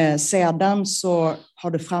 Sedan så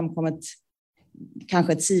har det framkommit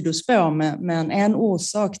kanske ett sidospår, men en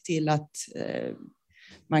orsak till att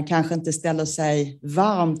man kanske inte ställer sig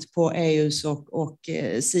varmt på EUs och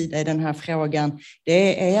sida i den här frågan,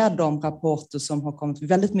 det är de rapporter som har kommit,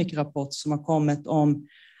 väldigt mycket rapporter som har kommit om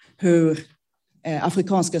hur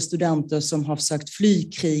afrikanska studenter som har försökt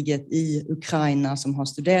fly kriget i Ukraina, som har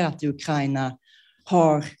studerat i Ukraina,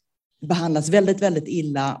 har behandlats väldigt, väldigt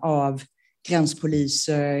illa av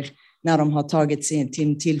gränspoliser när de har tagit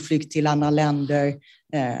sin tillflykt till andra länder,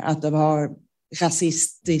 att de har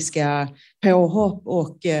rasistiska påhopp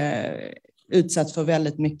och utsatts för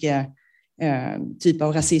väldigt mycket typ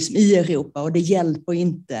av rasism i Europa, och det hjälper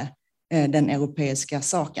inte den europeiska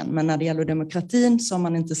saken. Men när det gäller demokratin så har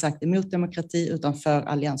man inte sagt emot demokrati utan för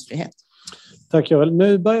alliansfrihet. Tack, Görel.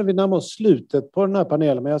 Nu börjar vi närma oss slutet på den här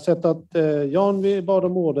panelen, men jag har sett att Jan vi bad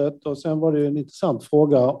om ordet, och sen var det en intressant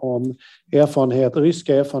fråga om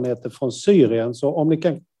ryska erfarenheter från Syrien. Så om ni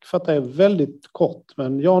kan fatta er väldigt kort,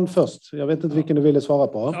 men Jan först. Jag vet inte vilken du ville svara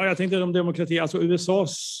på. Ja, jag tänkte om demokrati. Alltså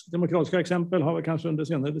USAs demokratiska exempel har väl kanske under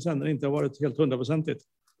senare decennier inte varit helt 100%.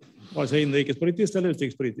 Vare sig inrikespolitiskt eller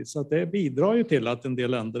utrikespolitiskt. Så att det bidrar ju till att en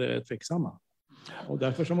del länder är tveksamma. Och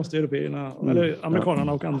därför så måste eller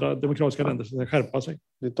amerikanerna och andra demokratiska länder skärpa sig.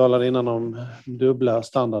 Vi talade innan om dubbla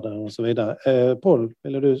standarder och så vidare. Paul,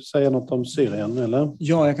 vill du säga något om Syrien? Eller?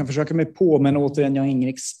 Ja, jag kan försöka mig på, men återigen, jag är ingen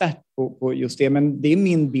expert på just det. Men det är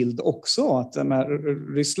min bild också att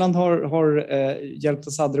Ryssland har hjälpt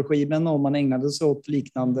Assad-regimen och man ägnade sig åt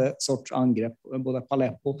liknande sorts angrepp, både på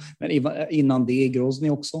Aleppo, men innan det i Grozny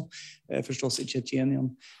också, förstås i Tjetjenien.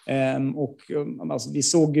 Och alltså, vi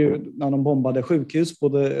såg ju när de bombade sjukhus,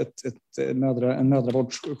 både en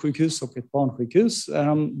mödravårdssjukhus och ett barnsjukhus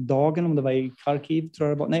dagen, om det var i Kharkiv, tror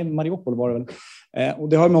jag det var. Nej, Mariupol var det väl. Och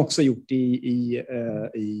det har man också gjort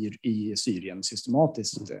i Syrien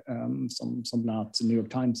systematiskt, som bland annat New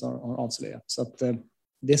York Times har avslöjat. Så att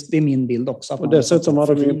det är min bild också. Och dessutom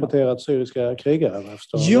har de importerat syriska krigare.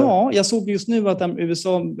 Ja, jag såg just nu att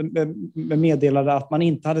USA meddelade att man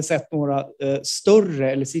inte hade sett några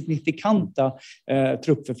större eller signifikanta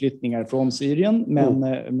truppförflyttningar från Syrien,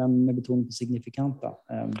 men med betoning på signifikanta.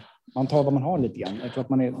 Man tar vad man har lite grann. Jag tror att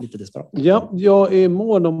man är lite desperat. Ja, jag är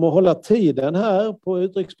mån om att hålla tiden här på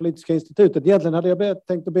Utrikespolitiska institutet. Egentligen hade jag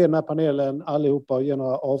tänkt att be den här panelen allihopa att ge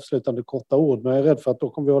några avslutande korta ord, men jag är rädd för att då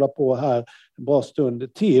kommer vi hålla på här en bra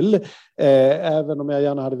stund till. Även om jag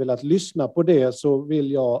gärna hade velat lyssna på det, så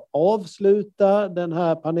vill jag avsluta den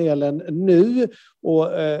här panelen nu och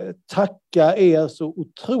tacka er så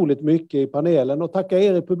otroligt mycket i panelen och tacka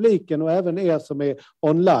er i publiken och även er som är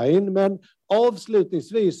online. Men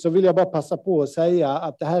avslutningsvis så vill jag bara passa på att säga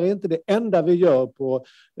att det här är inte det enda vi gör på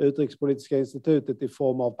Utrikespolitiska institutet i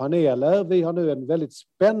form av paneler. Vi har nu en väldigt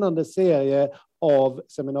spännande serie av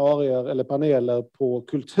seminarier eller paneler på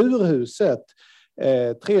Kulturhuset.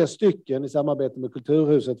 3 stycken i samarbete med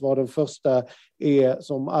Kulturhuset, var den första är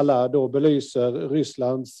som alla då belyser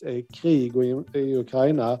Rysslands krig i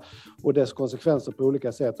Ukraina och dess konsekvenser på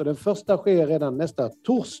olika sätt. Och den första sker redan nästa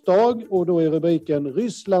torsdag och då är rubriken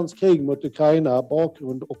Rysslands krig mot Ukraina,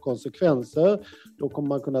 bakgrund och konsekvenser. Då kommer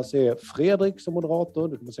man kunna se Fredrik som moderator,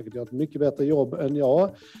 du kommer säkert göra ett mycket bättre jobb än jag.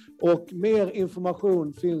 Och mer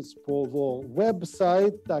information finns på vår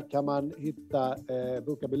webbsajt, där kan man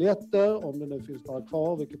boka biljetter om det nu finns några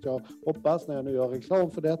kvar, vilket jag hoppas när jag nu gör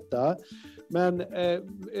reklam för detta. Men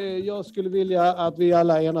jag skulle vilja att vi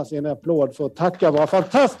alla enas i en applåd för att tacka våra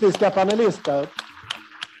fantastiska panelister.